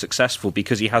made them successful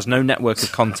because he has no network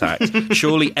of contact.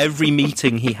 Surely every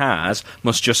meeting he has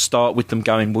must just start with them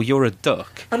going, "Well, you're a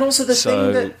duck." And also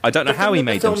thing that I don't know how he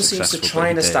made them successful. The film seems to try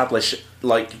and establish,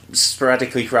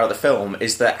 sporadically throughout the film,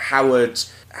 is that Howard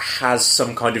has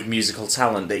some kind of musical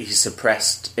talent that he's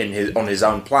suppressed on his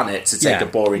own planet to take a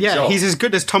boring job. Yeah, he's as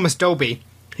good as Thomas Dolby.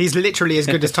 He's literally as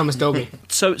good as Thomas Dolby.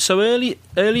 So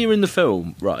earlier in the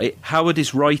film, right, Howard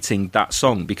is writing that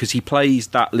song because he plays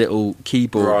that little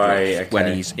keyboard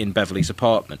when he's in Beverly's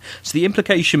apartment. So the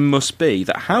implication must be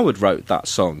that Howard wrote that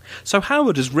song. So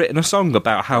Howard has written a song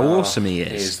about how awesome he is.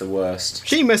 He is the worst.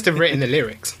 She must have written the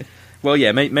lyrics. Well,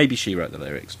 yeah, maybe she wrote the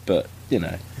lyrics, but,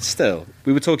 still.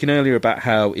 We were talking earlier about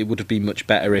how it would have been much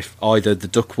better if either the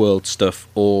Duck World stuff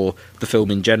or the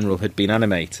film in general had been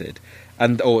animated.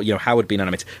 Or Howard being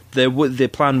animated. The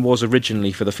plan was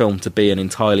originally for the film to be an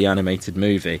entirely animated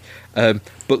movie,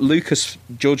 but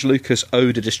George Lucas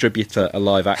owed a distributor a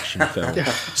live-action film,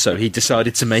 so he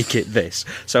decided to make it this.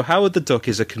 So Howard the Duck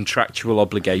is a contractual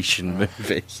obligation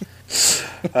movie.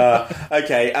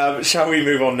 Okay, shall we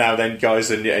move on now then,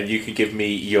 guys, and you can give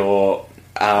me your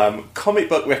comic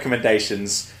book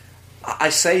recommendations. I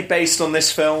say based on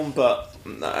this film, but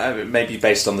maybe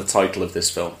based on the title of this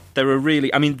film. There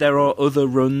are other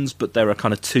runs, but there are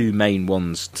kind of two main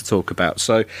ones to talk about.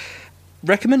 So,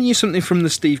 recommending you something from the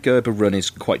Steve Gerber run is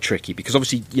quite tricky, because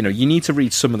obviously, you need to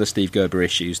read some of the Steve Gerber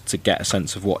issues to get a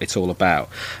sense of what it's all about.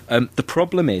 The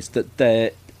problem is that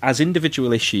they're, as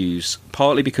individual issues,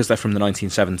 partly because they're from the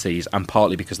 1970s and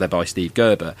partly because they're by Steve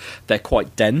Gerber, they're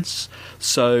quite dense.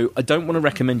 So, I don't want to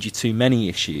recommend you too many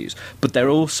issues, but they're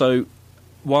also,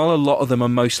 while a lot of them are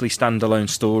mostly standalone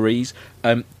stories,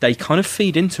 they kind of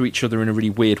feed into each other in a really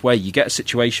weird way. You get a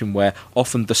situation where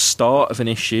often the start of an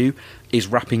issue is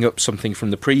wrapping up something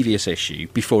from the previous issue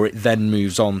before it then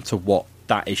moves on to what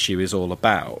that issue is all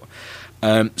about.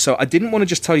 So I didn't want to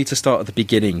just tell you to start at the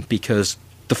beginning, because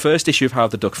the first issue of Howard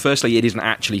the Duck, firstly, it isn't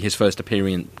actually his first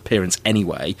appearance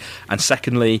anyway, and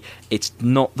secondly, it's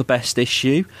not the best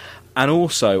issue. And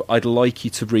also, I'd like you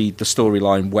to read the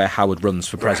storyline where Howard runs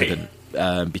for president.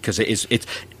 Because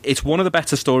it's one of the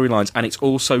better storylines, and it's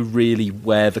also really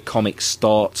where the comic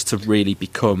starts to really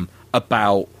become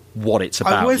about what it's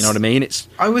about. You know what I mean?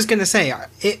 I was going to say,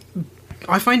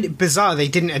 I find it bizarre they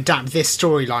didn't adapt this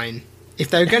storyline. If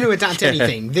they're going to adapt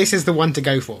anything, this is the one to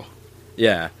go for.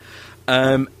 Yeah.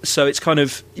 So it's kind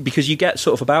of, because you get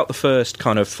sort of about the first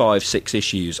kind of 5-6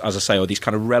 issues, as I say, or these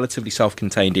kind of relatively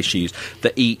self-contained issues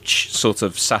that each sort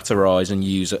of satirise and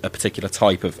use a particular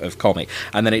type of comic.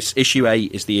 And then it's issue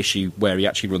 8 is the issue where he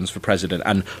actually runs for president.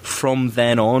 And from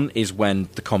then on is when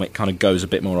the comic kind of goes a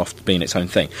bit more off to being its own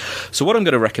thing. So what I'm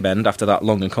going to recommend after that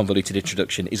long and convoluted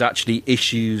introduction is actually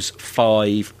issues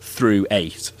 5 through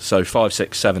 8. So 5,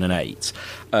 6, 7 and 8.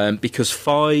 Because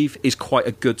 5 is quite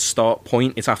a good start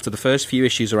point. It's after the first few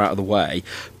issues are out of the way,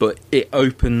 but it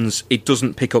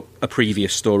doesn't pick up a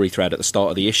previous story thread at the start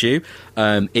of the issue.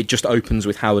 It just opens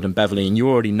with Howard and Beverly, and you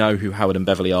already know who Howard and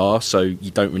Beverly are, so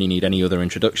you don't really need any other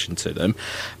introduction to them.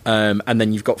 And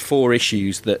then you've got 4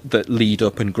 issues that lead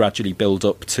up and gradually build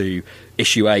up to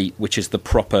issue 8, which is the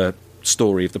proper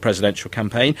story of the presidential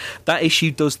campaign. That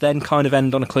issue does then kind of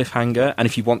end on a cliffhanger, and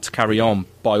if you want to carry on,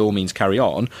 by all means carry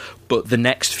on, but the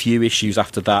next few issues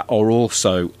after that are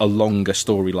also a longer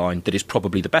storyline that is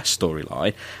probably the best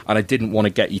storyline, and I didn't want to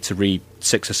get you to read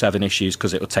 6 or 7 issues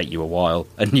because it will take you a while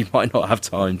and you might not have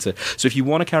time to. So if you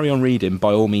want to carry on reading,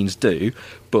 by all means do,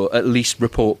 but at least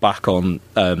report back on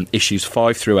issues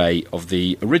 5 through 8 of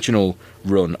the original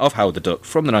run of Howard the Duck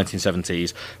from the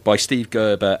 1970s by Steve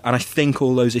Gerber, and I think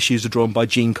all those issues are drawn by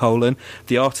Gene Colan.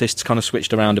 The artists kind of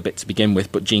switched around a bit to begin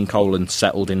with, but Gene Colan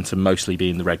settled into mostly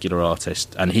being the regular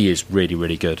artist, and he is really,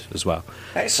 really good as well.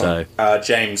 Excellent. So,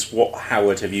 James, what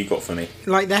Howard have you got for me?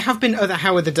 Like, there have been other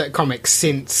Howard the Duck comics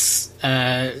since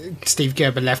Steve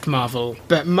Gerber left Marvel,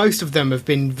 but most of them have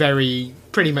been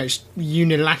pretty much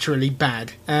unilaterally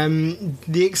bad.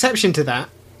 The exception to that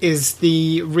is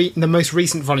the most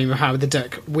recent volume of Howard the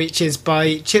Duck, which is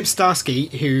by Chip Starsky,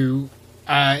 who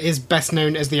is best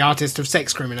known as the artist of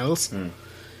Sex Criminals,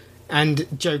 and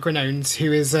Joe Granones,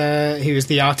 who is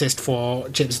the artist for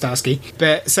Chip Starsky.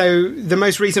 But so the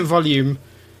most recent volume,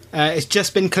 it's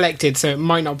just been collected, so it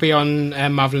might not be on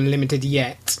Marvel Unlimited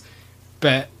yet,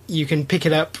 but you can pick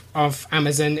it up off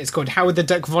Amazon. It's called Howard the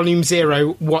Duck Volume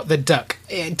 0, What the Duck.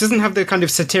 It doesn't have the kind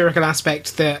of satirical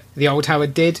aspect that the old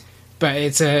Howard did, but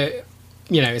it's a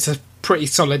pretty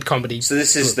solid comedy. So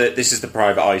this is the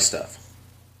Private Eye stuff.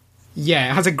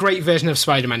 Yeah, it has a great version of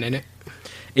Spider-Man in it.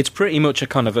 It's pretty much a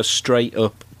kind of a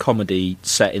straight-up comedy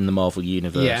set in the Marvel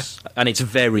Universe. Yeah. And it's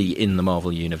very in the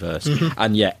Marvel Universe. Mm-hmm.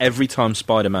 And yeah, every time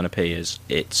Spider-Man appears,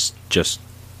 it's just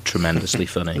tremendously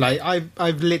funny. Like,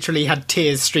 I've literally had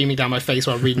tears streaming down my face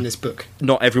while reading this book.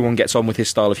 Not everyone gets on with his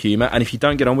style of humour, and if you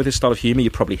don't get on with his style of humour, you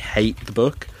probably hate the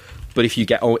book. But if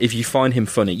you find him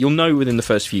funny, you'll know within the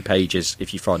first few pages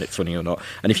if you find it funny or not.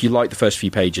 And if you like the first few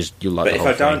pages, you'll like the whole thing.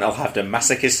 But if I don't, I'll have to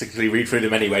masochistically read through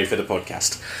them anyway for the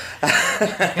podcast.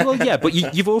 Well, yeah, but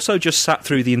you've also just sat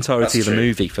through the entirety of the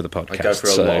movie for the podcast. I go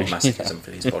through a lot of masochism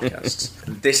for these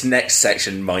podcasts. This next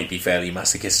section might be fairly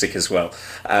masochistic as well.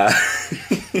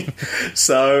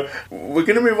 So we're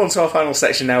going to move on to our final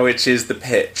section now, which is the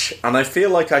pitch. And I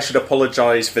feel like I should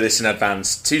apologise for this in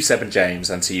advance to Seb and James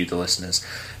and to you, the listeners,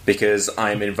 because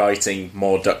I'm inviting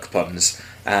more duck puns,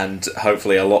 and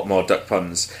hopefully a lot more duck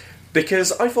puns.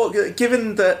 Because I thought,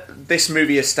 given that this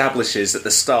movie establishes at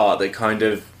the start that kind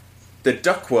of the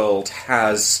duck world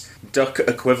has duck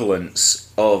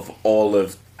equivalents of all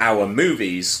of our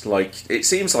movies, like, it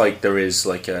seems like there is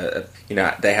like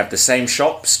they have the same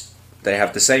shops, they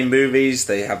have the same movies,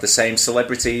 they have the same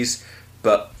celebrities,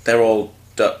 but they're all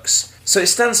ducks. So it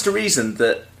stands to reason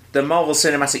that the Marvel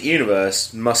Cinematic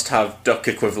Universe must have duck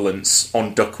equivalents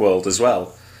on Duck World as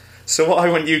well. So what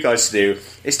I want you guys to do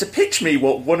is to pitch me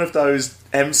what one of those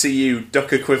MCU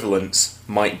duck equivalents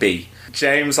might be.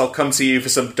 James, I'll come to you for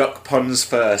some duck puns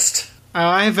first.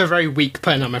 I have a very weak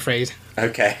pun, I'm afraid.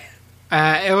 Okay.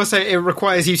 It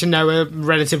requires you to know a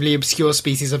relatively obscure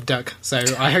species of duck, so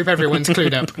I hope everyone's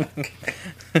clued up.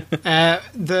 Okay.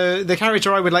 The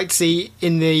character I would like to see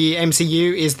in the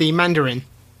MCU is the Mandarin,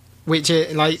 which,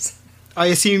 I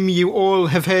assume you all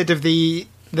have heard of the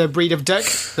breed of duck,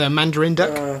 the Mandarin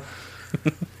duck.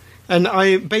 And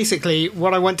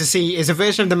what I want to see is a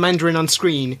version of the Mandarin on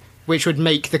screen, which would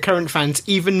make the current fans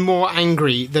even more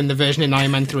angry than the version in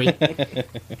Iron Man 3.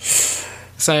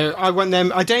 So I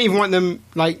don't even want them,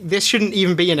 this shouldn't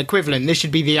even be an equivalent. This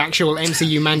should be the actual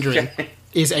MCU Mandarin,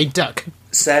 is a duck.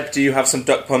 Seb, do you have some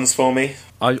duck puns for me?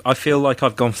 I feel like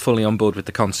I've gone fully on board with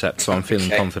the concept, so I'm feeling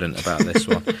confident about this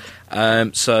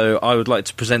one. So I would like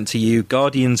to present to you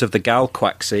Guardians of the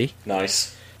Galquaxy.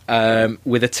 Nice.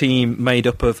 With a team made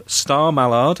up of Star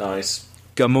Mallard. Nice.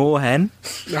 Gamorhen.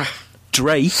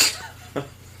 Drake.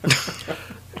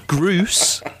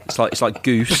 Groose. It's like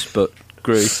goose, but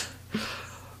Groose.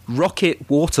 Rocket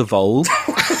Watervold.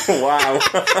 Wow.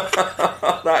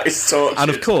 That is torture.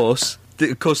 And of course,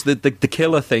 the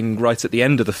killer thing right at the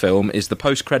end of the film is the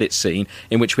post-credits scene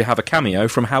in which we have a cameo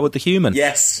from Howard the Human.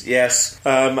 Yes.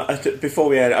 Before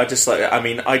we end,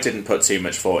 I didn't put too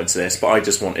much thought into this, but I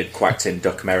just wanted Quacktin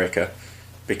Duck America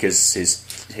because his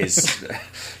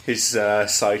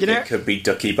sidekick could be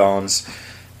Ducky Barnes.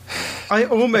 I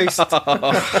almost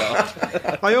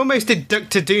did Duck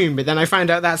to Doom, but then I found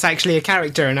out that's actually a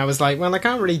character, and I was like, well, I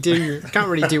can't really do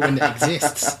one that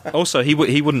exists. Also, he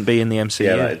wouldn't be in the MCU.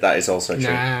 Yeah, that is also true.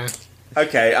 Nah.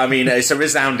 Okay, it's a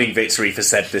resounding victory for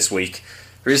Seb this week.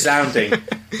 Resounding.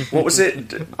 What was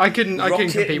it? I couldn't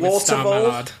compete with Star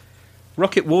Mallard.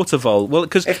 Rocket Watervold. Well,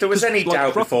 because if there was any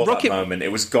doubt before that moment, it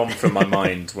was gone from my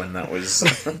mind when that was.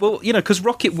 Well, because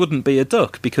Rocket wouldn't be a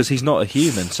duck because he's not a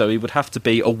human, so he would have to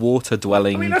be a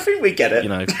water-dwelling. I think we get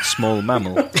it. Small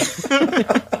mammal.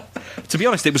 To be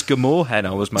honest, it was Gamorrean Hen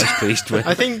I was most pleased with.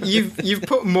 I think you've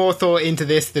put more thought into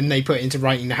this than they put into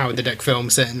writing the Howard the Duck film,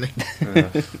 certainly.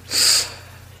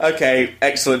 Okay,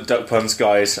 excellent duck puns,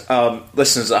 guys.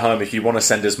 Listeners at home, if you want to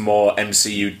send us more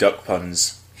MCU duck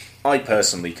puns, I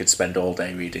personally could spend all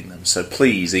day reading them, so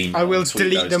please email. I will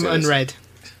delete them unread.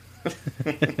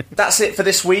 That's it for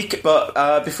this week,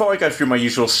 but before I go through my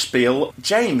usual spiel,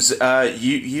 James,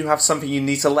 you have something you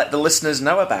need to let the listeners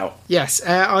know about. Yes,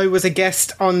 I was a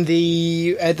guest on at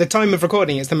the time of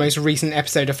recording, it's the most recent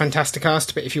episode of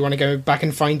Fantasticast, but if you want to go back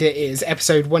and find it, it is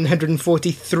episode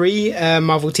 143,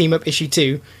 Marvel Team Up Issue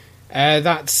 2.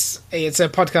 It's a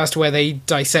podcast where they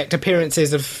dissect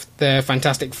appearances of the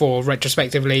Fantastic Four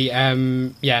retrospectively.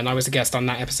 And I was a guest on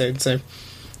that episode, so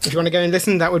if you want to go and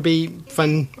listen, that would be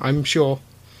fun, I'm sure.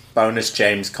 Bonus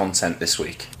James content this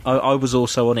week. I was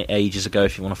also on it ages ago,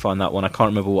 if you want to find that one. I can't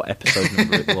remember what episode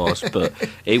number it was, but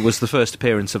it was the first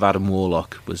appearance of Adam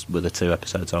Warlock were the 2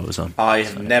 episodes I was on. I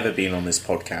have never been on this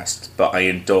podcast, but I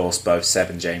endorse both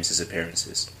Seb and James's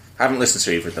appearances. I haven't listened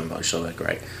to either of them, but I'm sure they're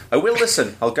great. I will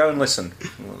listen. I'll go and listen.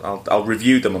 I'll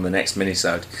review them on the next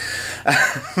minisode.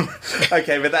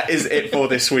 Okay, but that is it for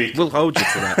this week. We'll hold you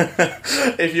to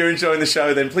that. If you're enjoying the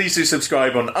show, then please do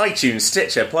subscribe on iTunes,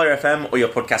 Stitcher, Player FM, or your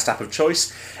podcast app of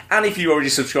choice. And if you already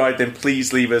subscribed, then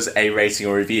please leave us a rating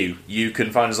or review. You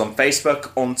can find us on Facebook,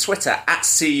 on Twitter,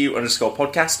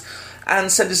 @CU_podcast.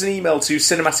 And send us an email to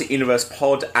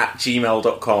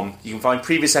cinematicuniversepod@gmail.com. You can find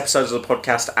previous episodes of the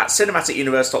podcast at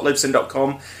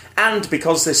cinematicuniverse.libsyn.com, and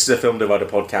because this is a Film Divider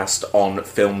podcast, on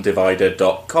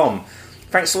filmdivider.com.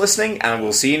 Thanks for listening, and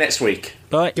we'll see you next week.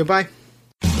 Bye. Goodbye.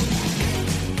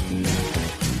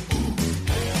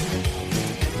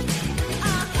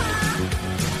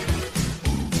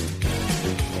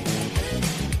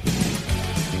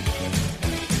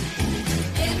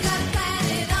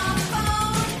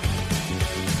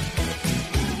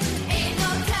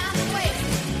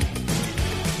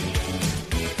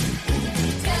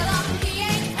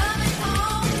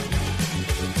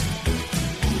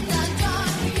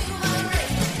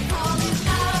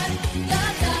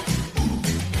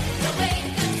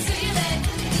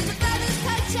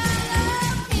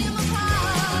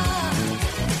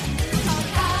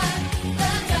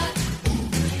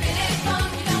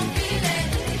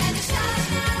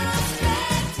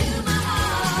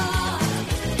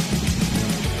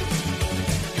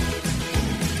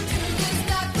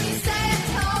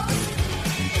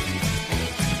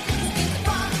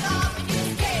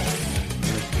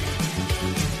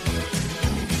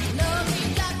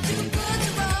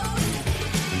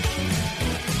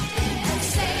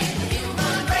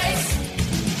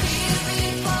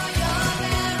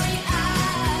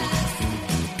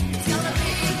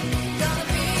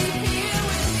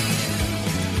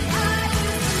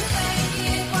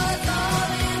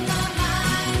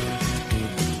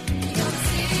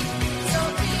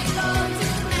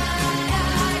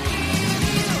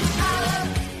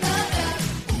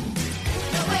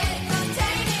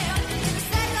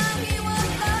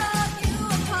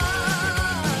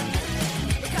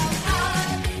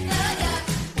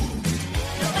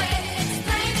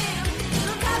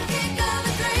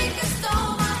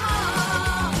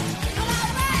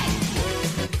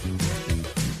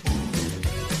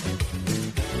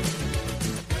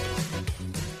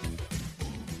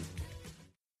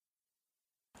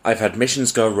 I've had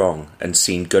missions go wrong and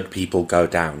seen good people go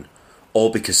down, all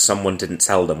because someone didn't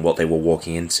tell them what they were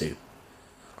walking into.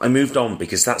 I moved on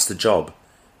because that's the job,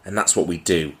 and that's what we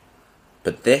do.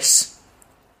 But this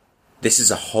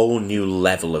is a whole new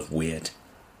level of weird,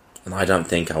 and I don't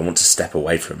think I want to step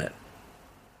away from it.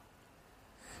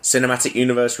 Cinematic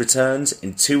Universe returns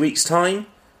in 2 weeks' time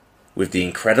with The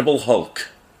Incredible Hulk.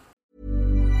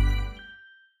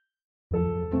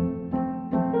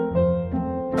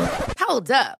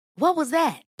 Hold up. What was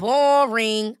that?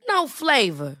 Boring. No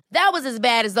flavor. That was as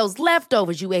bad as those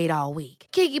leftovers you ate all week.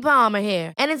 Keke Palmer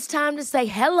here, and it's time to say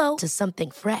hello to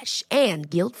something fresh and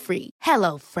guilt-free.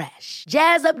 Hello Fresh.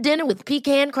 Jazz up dinner with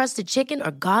pecan-crusted chicken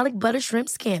or garlic butter shrimp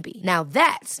scampi. Now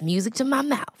that's music to my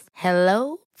mouth.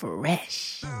 Hello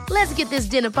Fresh. Let's get this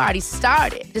dinner party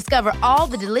started. Discover all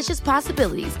the delicious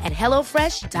possibilities at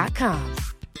HelloFresh.com.